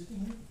gaming is sitting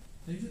here,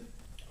 David.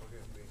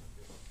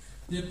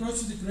 The approach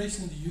to the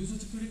creation and the use of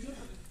the curriculum.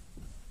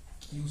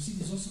 You will see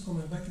this also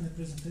coming back in the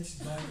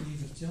presentation by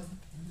Evert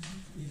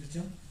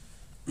Jan.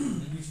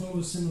 We follow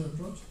a similar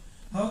approach.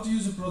 How to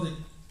use a product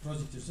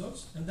project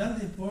results, and then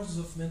the importance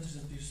of mentors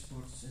and peer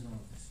supporters in all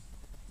of this.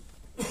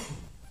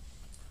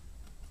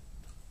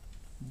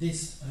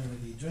 This I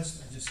already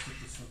addressed, I just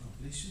skipped it for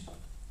completion.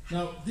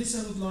 Now, this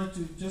I would like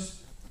to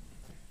just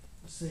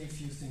say a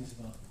few things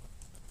about.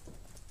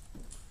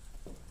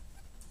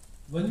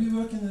 When we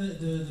work in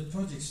the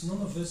projects,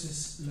 none of us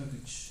is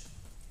luggage.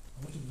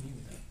 What do we mean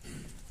with that?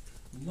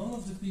 None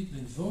of the people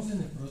involved in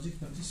the project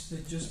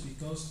participate just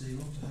because they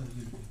want to have a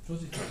European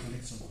project or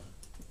collect someone.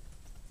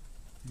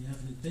 We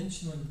have an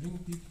intention when we bring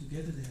people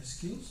together, they have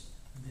skills,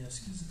 and they have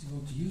skills that they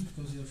want to use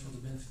because they are for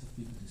the benefit of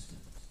people with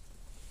disabilities.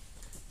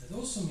 That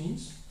also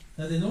means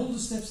that in all the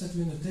steps that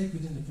we undertake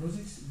within the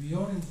project, we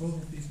are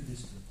involving people with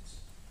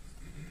disabilities.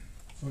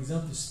 For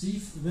example,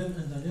 Steve, Wim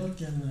and Danielle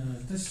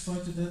can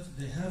testify to that.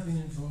 They have been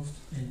involved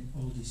in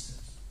all these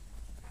steps.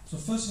 So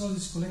first of all,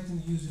 it's collecting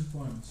the user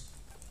requirements.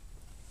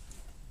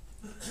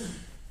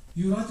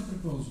 You write a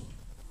proposal.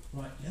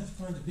 Right, you have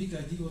kind of a big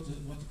idea what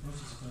the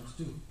project is going to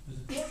do. But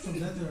apart from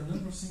that, there are a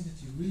number of things that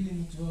you really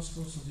need to ask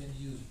also the end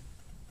user.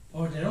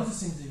 Or there are other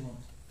things they want.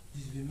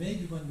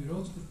 Maybe when we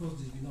wrote the proposal,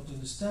 did we not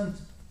understand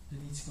the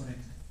needs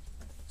correctly?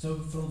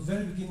 So from the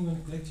very beginning, when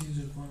we collect the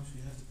user requirements,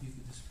 we have the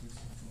people with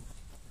disabilities involved.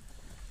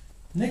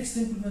 Next,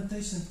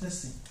 implementation and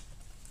testing.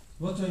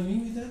 What do I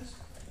mean with that?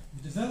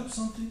 We develop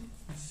something,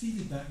 we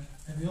feed it back,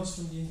 and we ask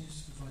from the end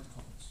user to provide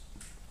comments.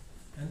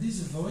 And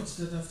this avoids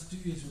that after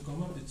 2 years we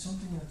come up with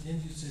something and at the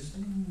end user says,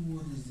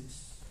 what is this?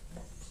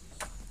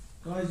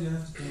 Guys, you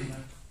have to turn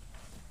back.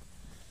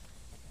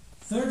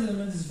 Third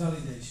element is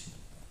validation.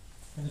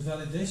 And the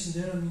validation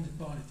there, I mean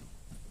the parity.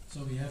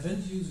 So we have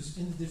end users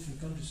in the different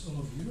countries all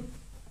over Europe,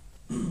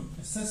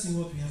 assessing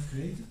what we have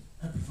created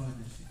and providing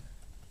the feedback.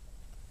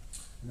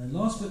 And then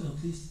last but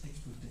not least,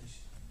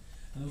 exploitation.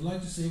 And I would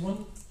like to say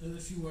a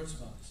few words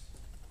about this.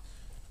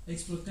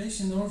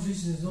 Exploitation in our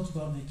vision is not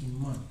about making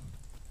money.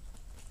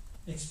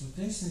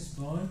 Exploitation is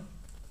by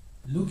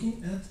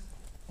looking at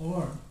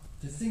are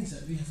the things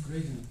that we have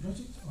created in the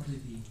project, are they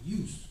being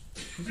used?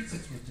 Because it's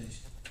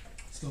exploitation.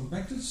 It's going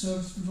back to the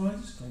service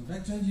providers, going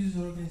back to end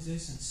user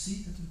organizations and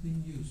see that they're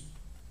being used.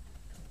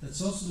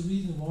 That's also the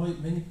reason why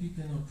many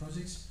people in our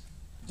projects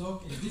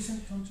talk in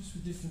different countries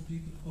with different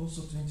people,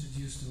 also to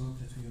introduce the work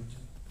that we are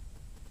doing.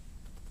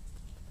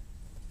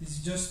 This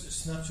is just a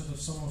snapshot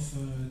of some of the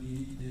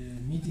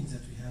meetings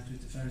that we had with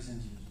the various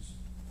end users.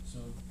 So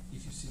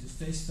if you see the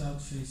phased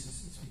out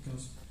faces, it's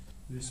because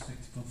we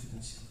respect the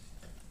confidentiality.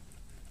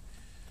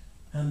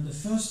 And the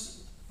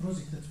first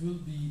project that will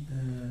be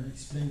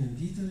explained in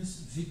detail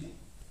is ViPi.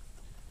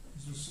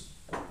 This was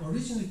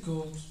originally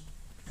called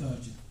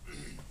Virgin.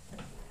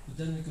 But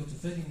then we got a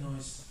very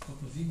nice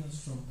couple of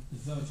emails from the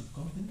Virgin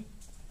company,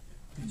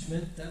 which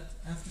meant that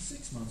after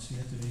 6 months we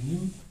had to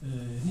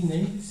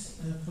rename this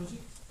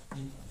project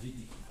in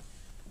ViPi.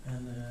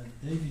 And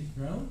David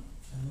Brown,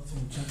 and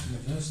Nottingham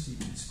University,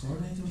 is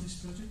coordinator of this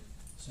project.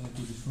 So I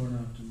give the floor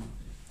now to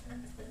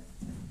David.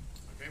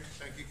 Okay,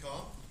 thank you,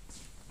 Carl.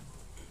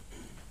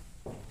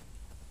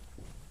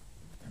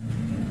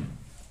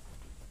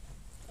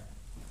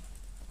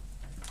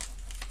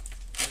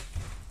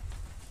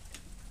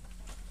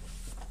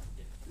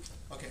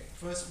 Okay,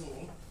 first of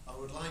all, I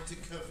would like to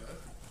cover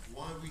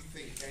why we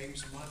think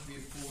games might be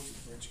important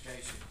for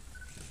education.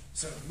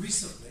 So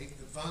recently,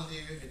 the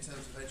value in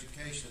terms of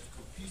education of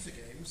computer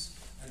games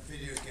and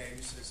video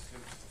games has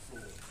come to the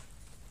fore.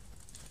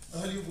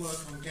 Earlier work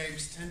on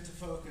games tend to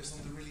focus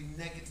on the really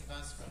negative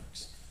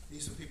aspects.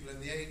 These were people in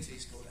the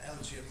 80s called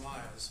LG and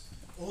Myers.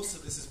 Also,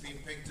 this has been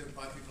picked up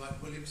by people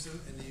like Williamson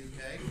in the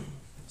UK,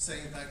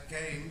 saying that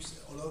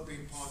games, although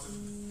being part of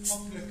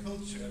popular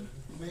culture,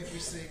 may be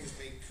seen as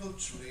being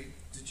culturally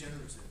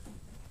degenerative.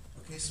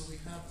 Okay, so we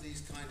have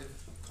these kind of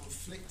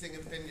conflicting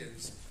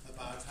opinions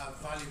about how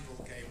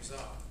valuable games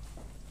are.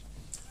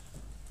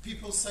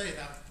 People say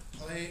that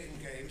playing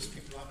games,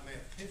 people like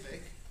Mayor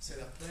Pivick, say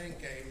that playing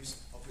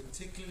games are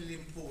particularly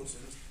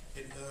important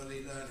in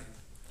early learning.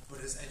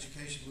 But as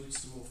education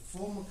moves to more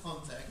formal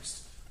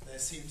context, there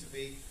seem to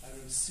be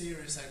an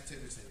serious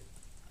activity.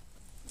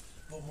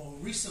 But more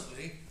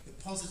recently, the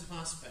positive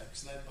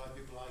aspects led by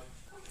people like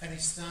Penny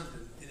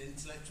Standen in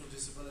intellectual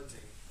disability.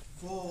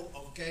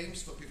 Of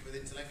games for people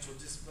with intellectual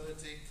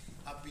disability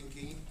have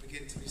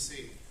begin to be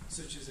seen,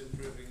 such as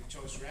improving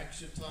choice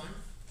reaction time,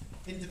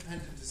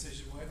 independent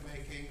decision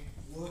making,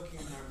 working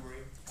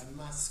memory, and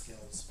math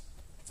skills.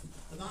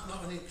 And that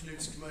not only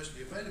includes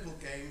commercially available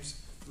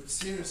games, but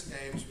serious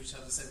games which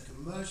have the same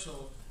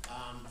commercial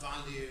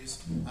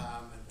values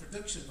and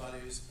production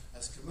values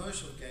as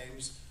commercial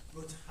games,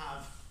 but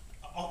have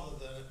other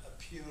than a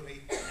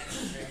purely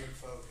entertainment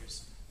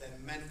focus. They're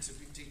meant to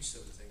teach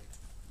something.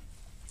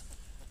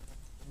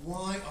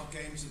 Why are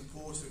games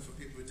important for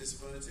people with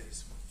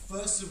disabilities?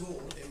 First of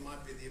all, it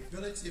might be the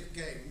ability of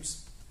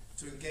games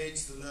to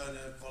engage the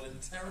learner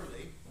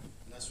voluntarily,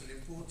 and that's really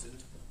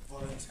important,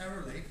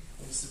 voluntarily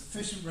in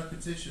sufficient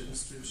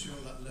repetitions to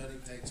ensure that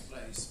learning takes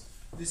place.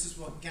 This is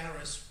what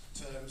Garris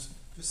terms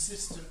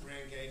persistent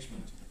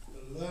re-engagement.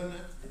 The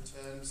learner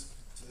returns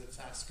to the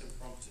task and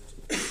prompted.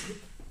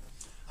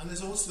 And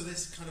there's also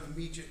this kind of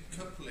immediate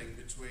coupling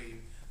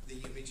between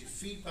the immediate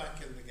feedback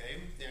in the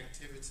game, the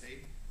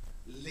activity,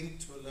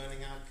 linked to a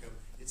learning outcome.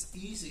 It's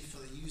easy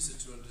for the user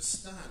to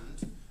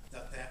understand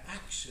that their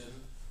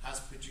action has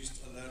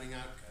produced a learning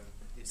outcome.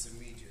 It's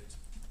immediate.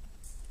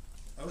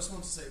 I also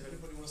want to say, if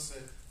anybody wants to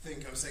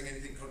think I'm saying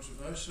anything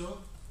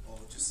controversial, or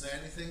just say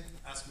anything,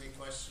 ask me a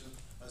question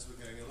as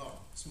we're going along.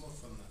 It's more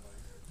fun that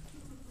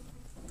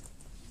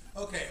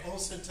way. Okay,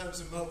 also in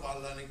terms of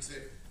mobile learning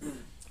too.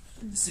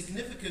 The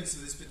significance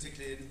of this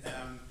particular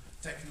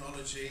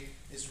technology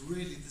is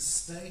really the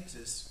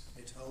status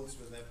it holds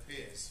with their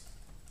peers.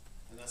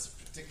 And that's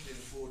particularly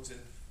important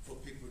for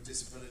people with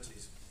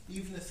disabilities.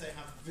 Even if they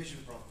have vision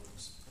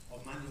problems or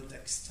manual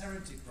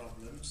dexterity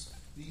problems,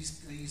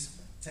 these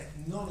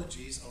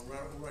technologies are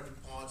already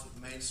part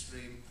of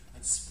mainstream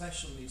and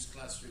special needs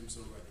classrooms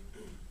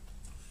already.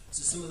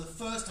 So some of the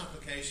first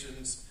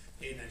applications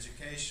in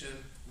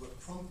education were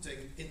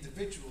prompting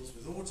individuals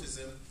with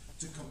autism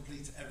to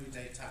complete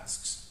everyday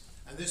tasks.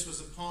 And this was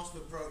a part of a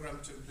program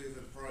to improve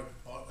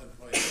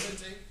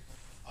employability,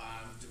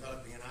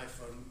 developing an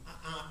iPhone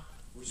app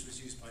which was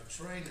used by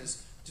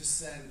trainers to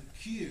send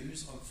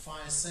cues on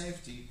fire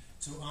safety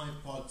to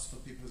iPods for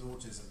people with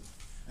autism.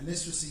 And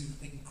this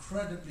received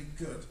incredibly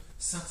good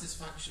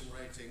satisfaction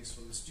ratings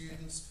from the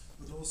students,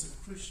 but also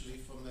crucially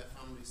from their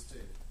families too.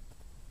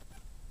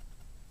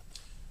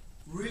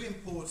 Really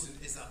important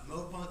is that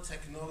mobile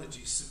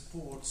technology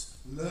supports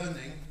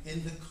learning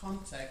in the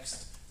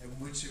context in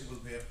which it will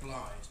be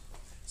applied.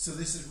 So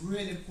this is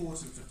really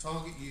important for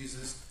target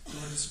users who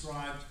are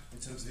described in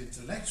terms of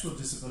intellectual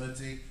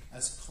disability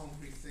as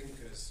concrete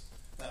thinkers.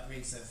 That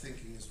means their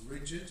thinking is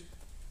rigid,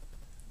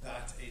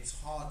 that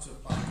it's hard to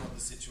apply to other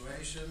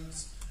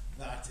situations,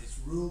 that it's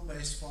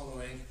rule-based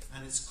following,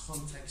 and it's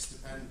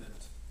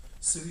context-dependent.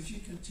 So if you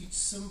can teach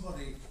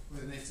somebody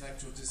with an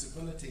intellectual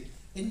disability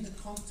in the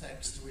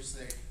context to which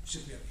they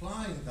should be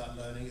applying that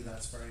learning,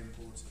 that's very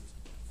important.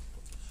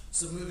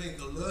 So moving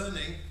the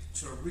learning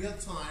to a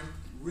real-time,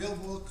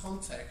 real-world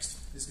context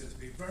is going to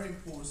be very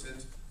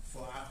important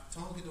for our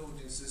target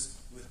audiences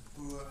with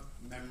poor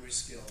memory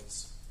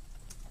skills.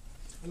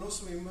 And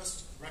also we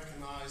must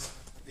recognise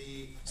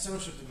the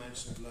social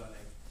dimension of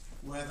learning,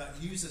 where that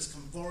users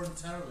can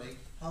voluntarily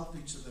help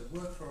each other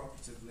work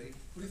cooperatively.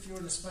 But if you're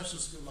in a special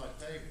school like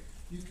David,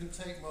 you can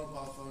take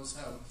mobile phones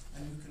home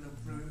and you can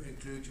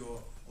include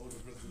your older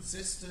brothers and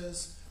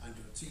sisters and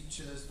your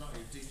teachers, not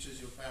your teachers,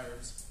 your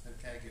parents and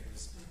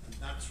caregivers. And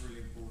that's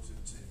really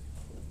important too.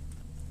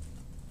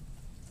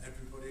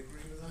 Everybody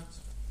agree with that?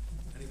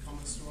 Any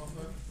comments to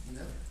offer?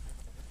 No?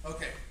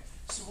 Okay,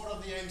 so what are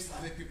the aims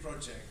of the VIPI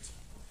project?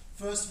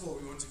 First of all,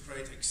 we want to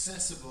create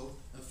accessible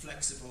and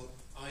flexible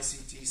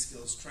ICT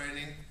skills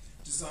training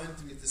designed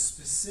to meet the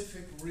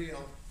specific,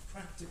 real,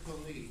 practical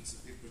needs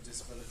of people with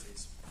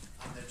disabilities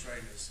and their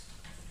trainers.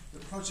 The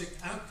project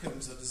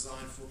outcomes are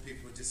designed for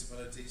people with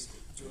disabilities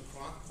to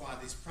acquire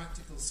these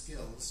practical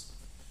skills,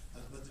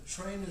 but the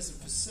trainers and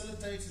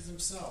facilitators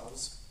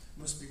themselves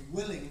must be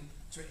willing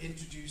to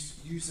introduce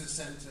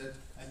user-centered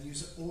and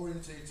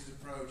user-orientated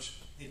approach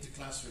into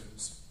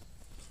classrooms.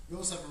 We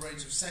also have a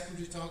range of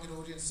secondary target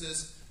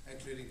audiences,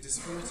 including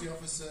disability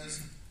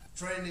officers,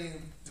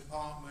 training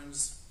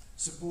departments,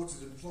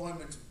 supported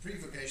employment and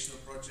pre-vocational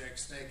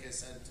projects, daycare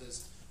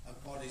centres,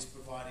 and bodies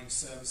providing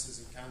services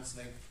and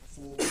counselling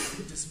for people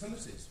with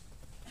disabilities.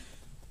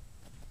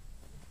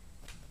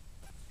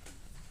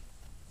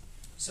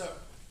 So,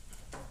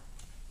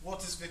 what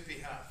does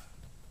VIPI have?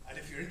 And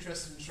if you're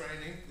interested in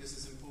training, this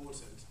is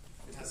important.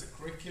 It has a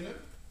curriculum,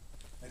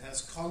 it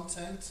has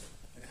content,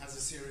 it has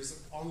a series of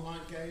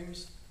online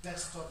games,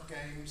 desktop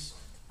games,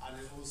 and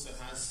it also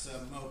has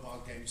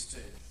mobile games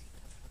too.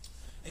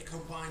 It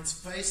combines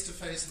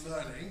face-to-face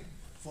learning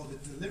for the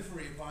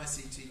delivery of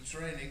ICT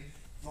training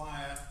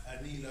via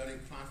an e-learning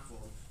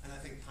platform. And I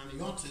think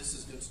Panagiotis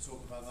is going to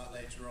talk about that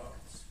later on.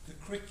 The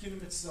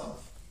curriculum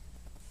itself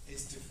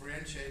is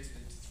differentiated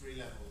into 3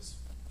 levels.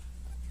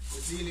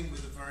 We're dealing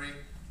with a very,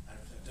 I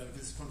don't know if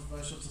it's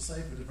controversial to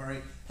say, but a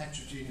very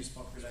heterogeneous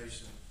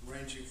population,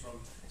 ranging from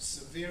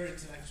severe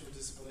intellectual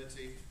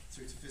disability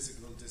through to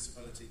physical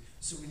disability.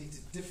 So we need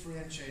to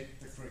differentiate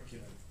the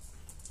curriculum.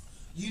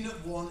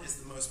 Unit 1 is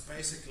the most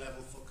basic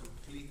level for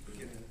complete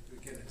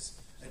beginners.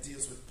 It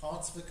deals with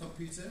parts of a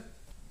computer,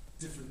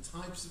 different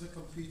types of a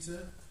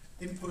computer,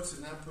 input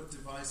and output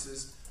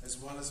devices, as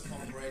well as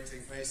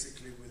operating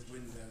basically with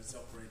Windows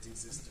operating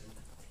system.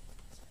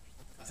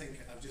 I think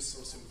I just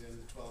saw somebody on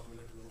the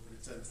 12-minute rule, but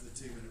it turned to the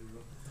 2-minute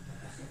rule.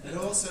 It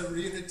also,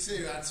 Unit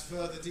 2 adds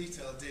further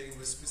detail dealing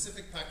with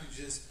specific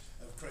packages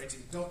of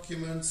creating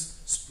documents,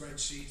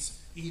 spreadsheets,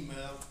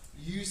 email,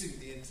 using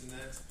the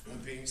internet,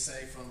 and being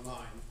safe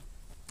online.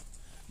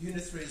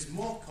 Unit 3 is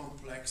more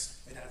complex,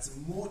 it adds a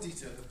more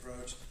detailed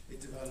approach, it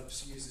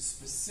develops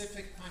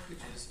user-specific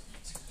packages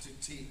to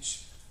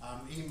teach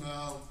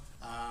email,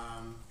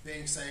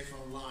 being safe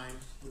online,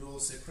 but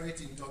also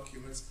creating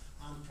documents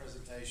and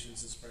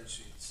presentations and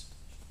spreadsheets.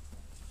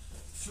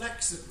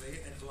 Flexibly,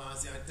 it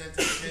allows the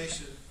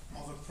identification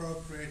of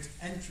appropriate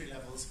entry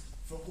levels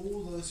for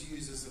all those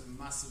users of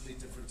massively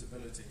different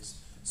abilities,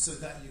 so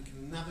that you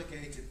can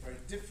navigate it very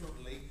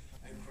differently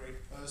and create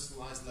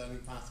personalized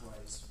learning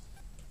pathways.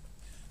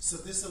 So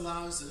this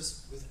allows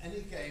us, with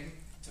any game,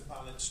 to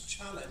balance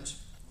challenge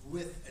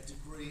with a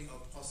degree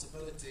of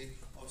possibility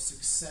of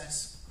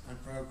success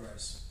and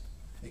progress.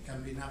 It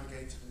can be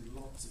navigated in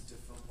lots of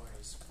different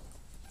ways.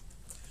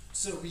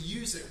 So we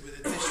use it with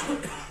additional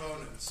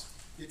components.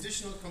 The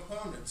additional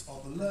components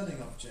are the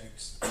learning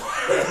objects, the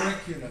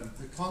curriculum,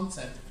 the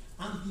content,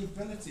 and the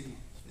ability,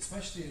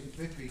 especially in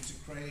VIPI, to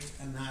create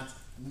and add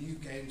new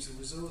games and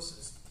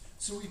resources.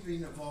 So we've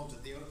been involved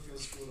at the Oakfield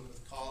School and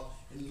with Carl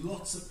in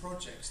lots of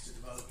projects to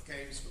develop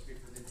games for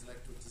people with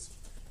intellectual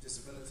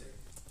disability.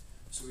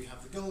 So we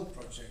have the Gold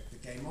Project, the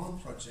Game On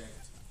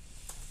Project,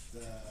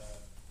 the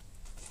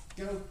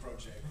Go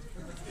Project.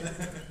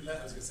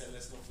 I was going to say,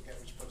 let's not forget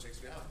which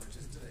projects we have, which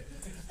is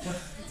today.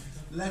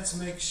 Let's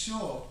make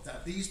sure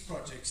that these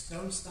projects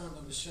don't stand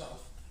on the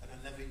shelf and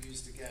are never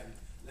used again.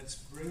 Let's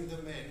bring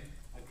them in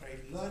and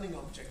create learning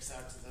objects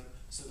out of them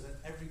so that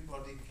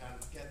everybody can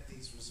get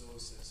these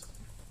resources.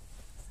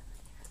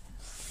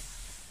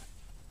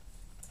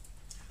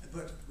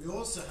 But we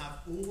also have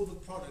all the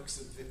products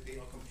of VIPI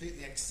are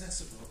completely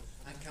accessible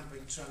and can be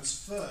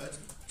transferred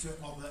to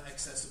other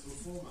accessible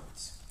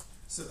formats.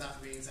 So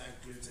that means that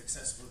includes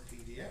accessible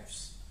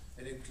PDFs,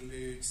 it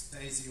includes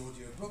DAISY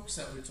audio books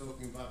that we were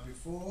talking about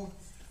before,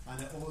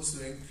 and it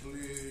also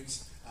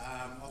includes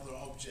other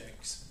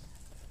objects.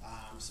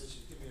 So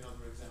just give me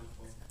another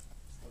example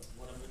of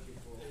what I'm looking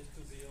for. It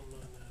could be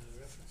online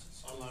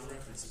references. Online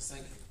references,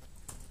 thank you.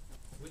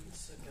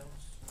 Witness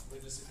accounts.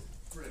 Witness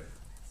accounts, brilliant.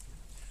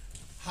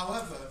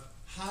 However,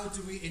 how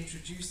do we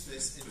introduce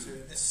this into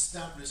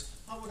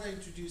how would I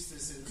introduce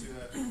this into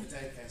a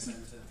daycare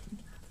centre?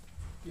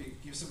 You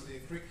give somebody a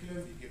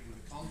curriculum, you give them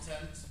the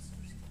content,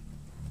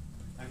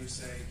 and you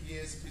say,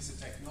 here's a piece of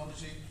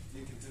technology,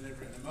 you can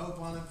deliver it in a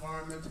mobile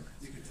environment,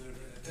 you can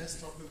deliver it in a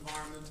desktop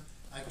environment.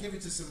 I give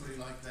it to somebody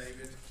like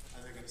David,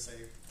 and they're going to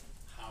say,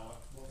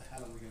 what the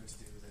hell are we going to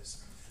do with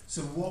this?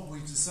 So what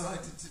we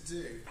decided to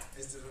do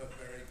is develop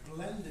a very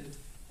blended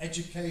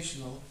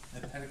educational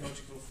and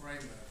pedagogical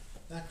framework.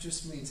 That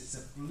just means it's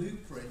a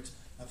blueprint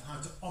of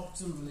how to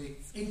optimally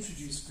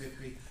introduce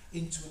VIPI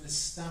into an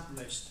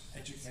established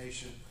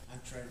education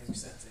and training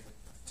setting,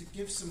 to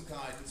give some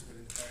guidance but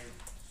in a very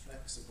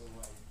flexible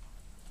way.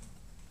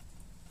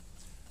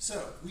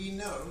 So we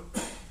know,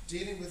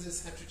 dealing with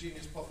this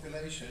heterogeneous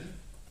population,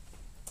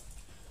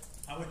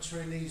 our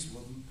trainees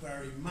will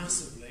vary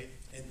massively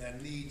in their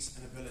needs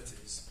and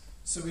abilities.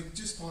 So we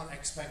just can't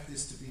expect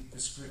this to be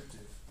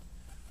prescriptive.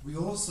 We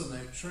also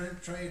know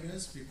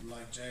trainers, people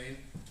like Jane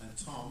and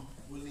Tom,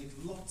 will need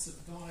lots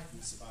of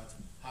guidance about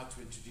how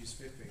to introduce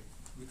VIPI.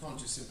 We can't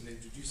just simply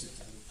introduce it to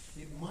them.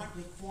 It might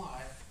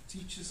require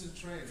teachers and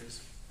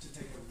trainers to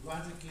take a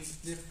radically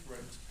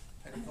different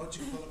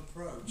pedagogical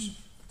approach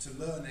to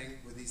learning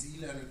with these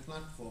e-learning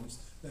platforms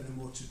than a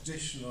more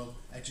traditional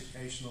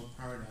educational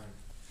paradigm.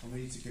 And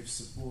we need to give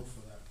support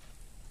for that.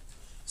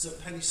 So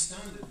Penny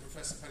Standard,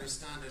 Professor Penny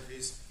Standard,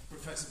 is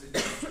Professor of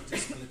Intellectual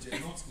Disability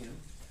at Nottingham,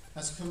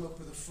 has come up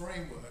with a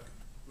framework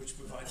which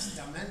provides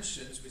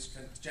dimensions which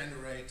can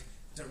generate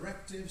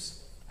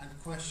directives and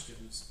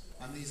questions,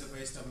 and these are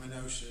based on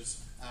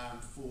Minosha's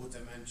 4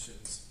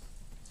 dimensions.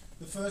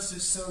 The first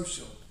is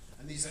social,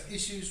 and these are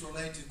issues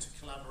related to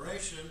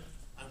collaboration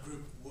and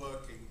group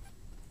working.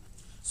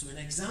 So an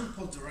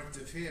example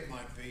directive here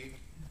might be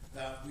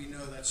that we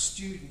know that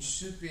students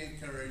should be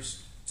encouraged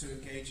to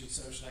engage in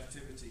social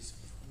activities.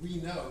 We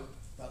know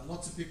that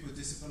lots of people with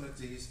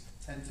disabilities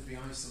tend to be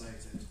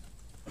isolated.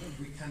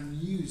 We can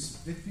use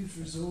VIPI's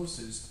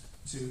resources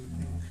to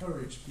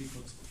encourage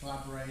people to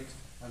collaborate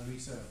and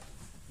meet up,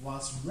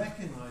 whilst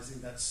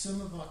recognising that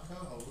some of our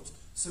cohorts,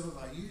 some of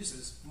our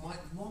users might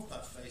want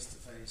that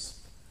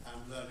face-to-face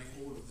learning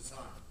all of the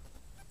time.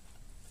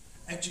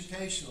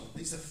 Educational,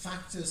 these are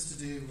factors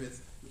to do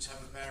with which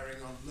have a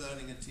bearing on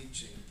learning and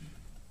teaching.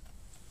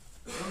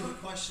 One of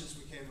the questions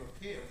we came up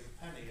here with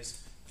Penny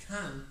is,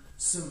 can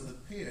some of the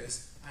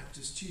peers act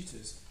as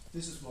tutors?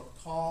 This is what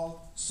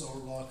Carl saw a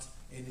lot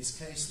in his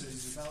case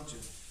studies in Belgium.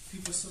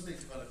 People suddenly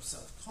developed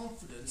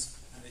self-confidence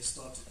and they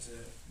started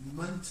to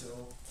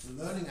mentor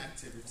the learning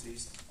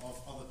activities of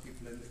other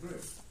people in the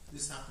group.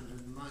 This happened in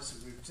the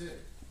NICER group too.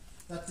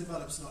 That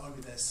develops not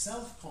only their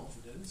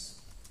self-confidence,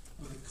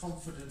 but the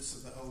confidence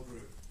of the whole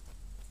group.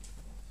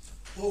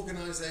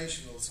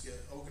 Organisational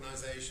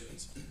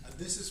organisations, and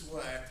this is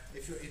where,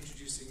 if you're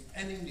introducing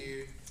any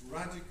new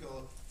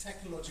radical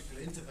technological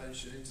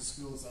intervention into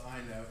schools that I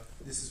know,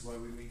 this is where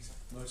we meet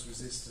most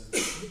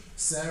resistance.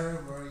 Sarah,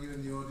 where are you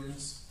in the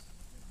audience?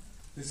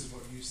 This is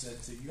what you said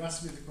to. You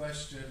asked me the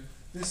question,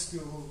 this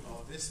school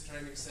or this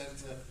training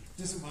centre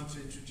doesn't want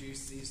to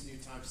introduce these new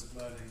types of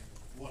learning.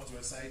 What do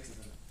I say to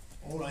them?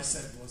 All I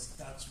said was,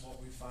 that's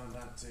what we found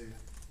out too.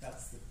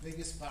 That's the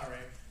biggest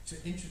barrier to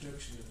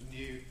introduction of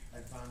new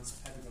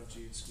advanced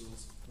pedagogy in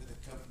schools with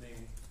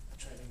accompanying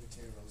training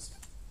materials.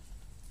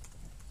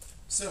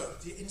 So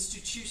the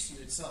institution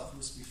itself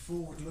must be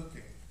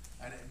forward-looking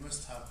and it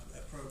must have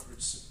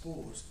appropriate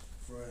support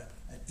for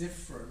a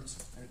different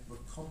and more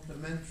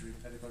complementary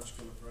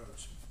pedagogical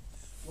approach.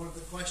 One of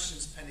the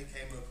questions Penny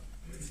came up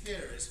with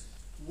here is,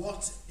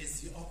 what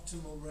is the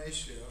optimal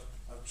ratio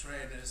of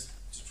trainers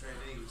to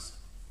trainees?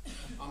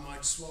 I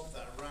might swap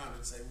that around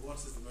and say, what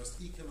is the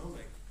most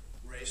economic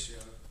ratio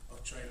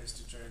of trainers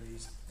to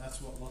trainees?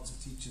 That's what lots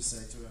of teachers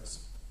say to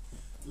us.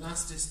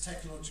 Last is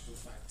technological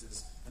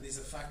factors, and these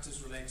are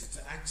factors related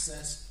to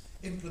access,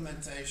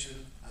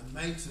 implementation and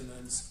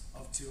maintenance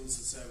of tools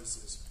and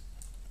services.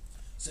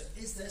 So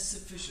is there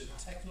sufficient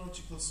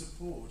technological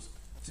support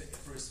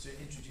for us to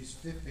introduce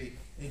VIPI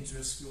into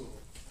a school?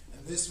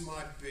 And this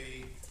might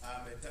be,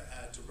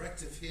 a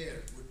directive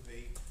here would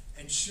be,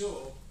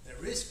 ensure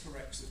there is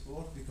correct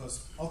support,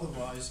 because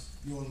otherwise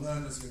your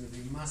learners are going to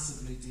be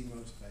massively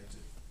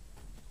demotivated.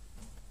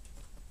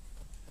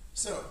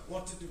 So,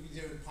 what did we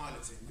do in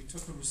piloting? We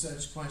took a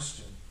research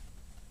question.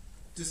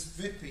 Does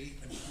VIPI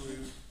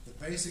improve the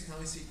basic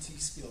ICT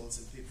skills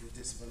in people with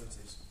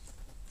disabilities?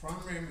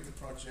 Primary aim of the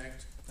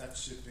project, that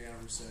should be our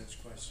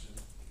research question.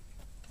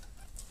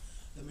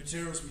 The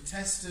materials we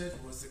tested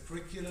was the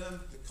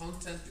curriculum, the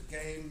content, the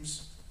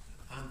games,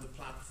 and the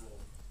platform.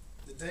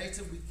 The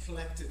data we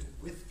collected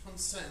with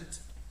consent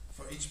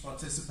for each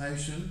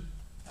participation,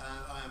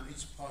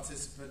 each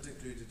participant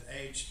included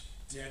age,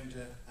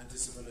 gender, and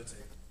disability.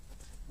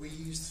 We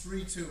used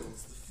 3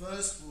 tools. The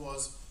first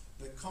was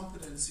the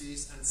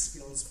Competencies and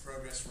Skills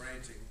Progress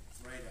Rating,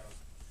 radar.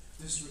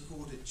 This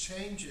recorded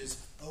changes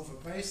over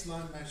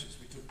baseline measures.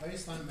 We took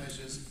baseline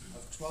measures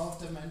of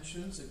 12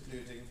 dimensions,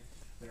 including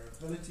their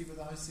ability with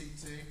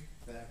ICT,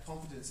 their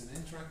confidence in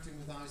interacting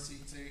with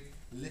ICT,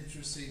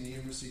 literacy,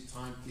 numeracy,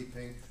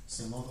 timekeeping,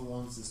 some other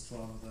ones, there's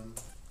 12 of them.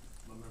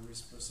 My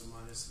memory's plus or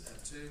minus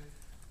 2.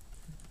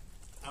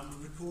 And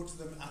we recorded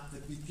them at the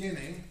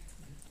beginning,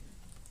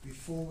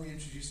 before we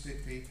introduced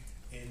VIPI,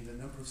 in the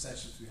number of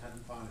sessions we had in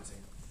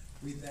piloting.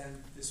 We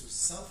then, this was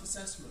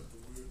self-assessment,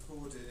 but we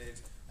recorded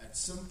it at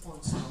some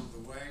points along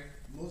the way,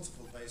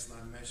 multiple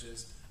baseline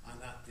measures,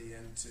 and at the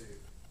end too.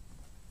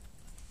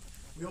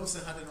 We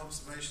also had an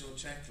observational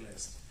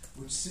checklist,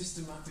 which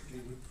systematically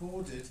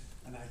recorded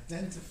and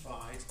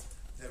identified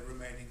the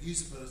remaining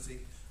usability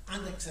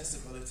and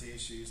accessibility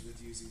issues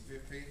with using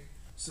VIPI,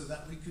 so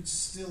that we could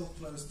still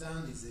close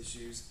down these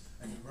issues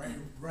at a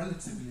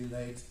relatively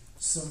late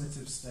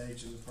summative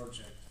stage in the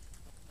project.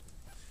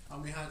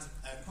 And we had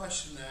a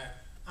questionnaire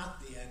at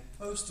the end,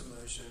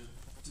 post-immersion,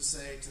 to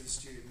say to the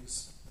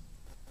students,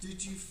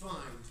 did you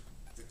find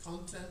the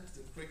content,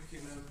 the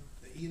curriculum,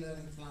 the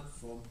e-learning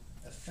platform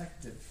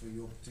effective for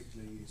your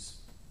particular use?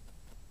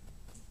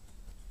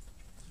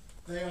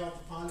 They are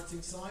the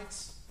piloting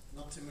sites,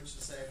 not too much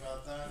to say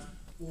about that.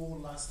 All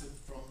lasted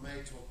from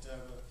May to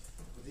October.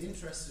 But the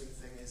interesting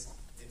thing is,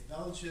 in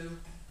Belgium,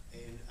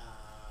 in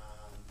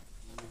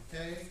the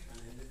UK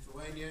and in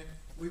Lithuania,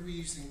 we were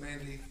using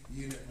mainly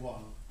Unit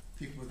 1,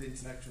 people with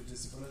intellectual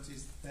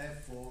disabilities,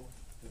 therefore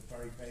the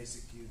very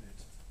basic unit.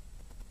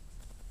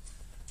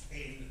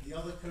 In the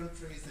other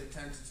countries, they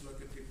tended to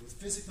look at people with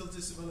physical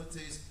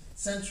disabilities,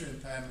 sensory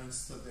impairments,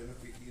 so they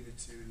look at Unit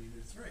 2 and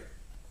Unit 3.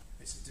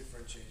 It's a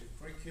differentiated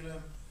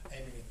curriculum,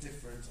 aiming at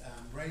different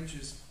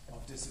ranges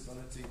of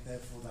disability,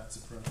 therefore that's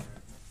appropriate.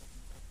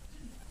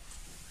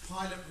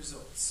 Pilot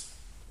results.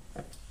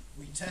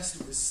 We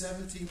tested with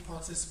 17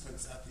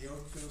 participants at the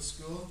Oakfield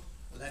School,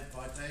 led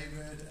by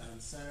David and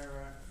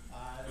Sarah,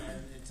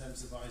 in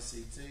terms of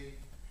ICT,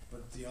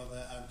 but the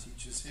other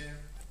teachers here.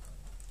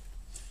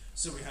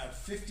 So we had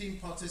 15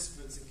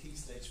 participants in Key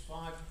Stage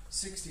 5,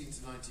 16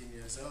 to 19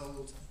 years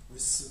old,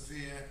 with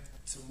severe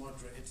to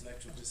moderate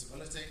intellectual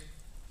disability.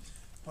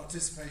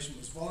 Participation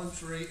was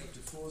voluntary, up to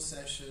 4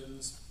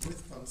 sessions,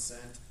 with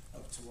consent,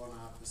 up to 1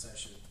 hour per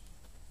session.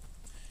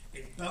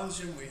 In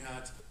Belgium, we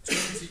had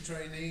 20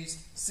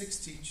 trainees,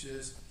 6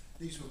 teachers.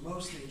 These were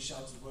mostly in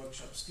sheltered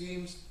workshop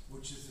schemes,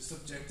 which is the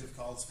subject of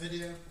Carl's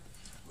video,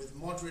 with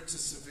moderate to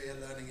severe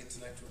learning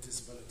intellectual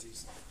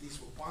disabilities. These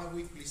were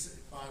bi-weekly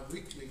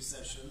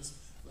sessions,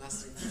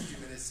 lasting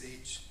 50 minutes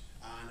each,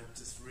 and up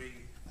to 3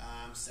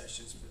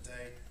 sessions per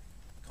day,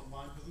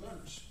 combined with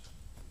lunch.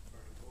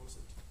 Very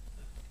important.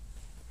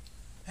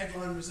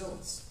 Headline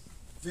results.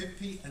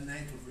 VIPI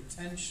enabled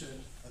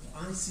retention of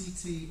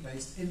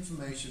ICT-based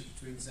information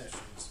between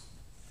sessions.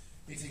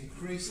 It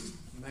increased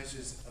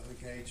measures of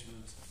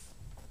engagement.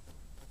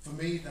 For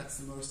me, that's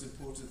the most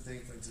important thing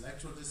for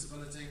intellectual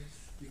disability,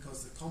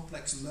 because the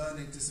Complex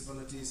Learning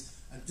Disabilities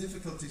and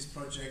Difficulties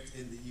project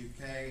in the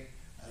UK,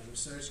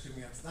 research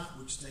coming out of that,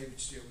 which David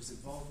Stewart was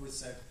involved with,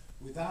 said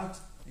without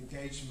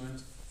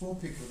engagement for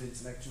people with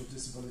intellectual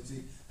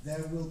disability,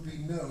 there will be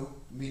no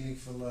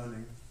meaningful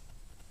learning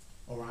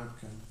or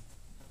outcome.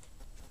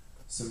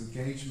 So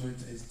engagement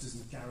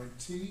doesn't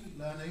guarantee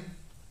learning,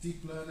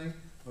 deep learning,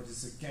 but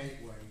it's a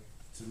gateway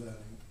to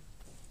learning.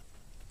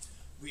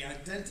 We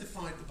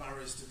identified the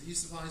barriers to the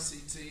use of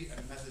ICT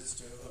and methods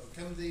to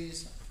overcome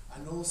these,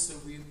 and also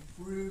we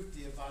improved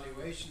the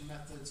evaluation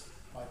methods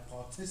by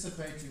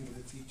participating with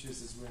the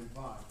teachers as we're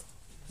involved.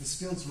 The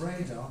skills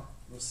radar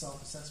was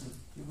self-assessment.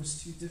 It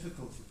was too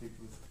difficult for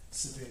people with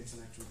severe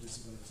intellectual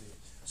disability.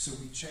 So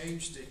we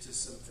changed it to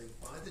something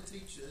by the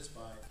teachers,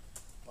 by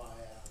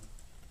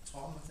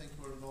Tom, I think,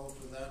 were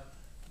involved with that.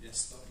 Yes,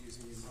 stop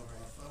using your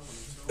mobile phone when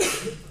you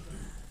talk.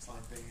 It's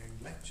like being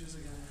in lectures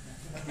again.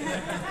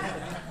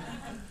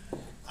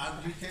 And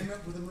we came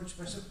up with a much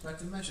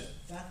better measure.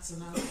 That's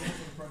an outcome of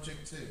the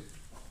project too.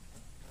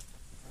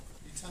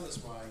 You tell us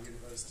why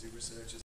university researchers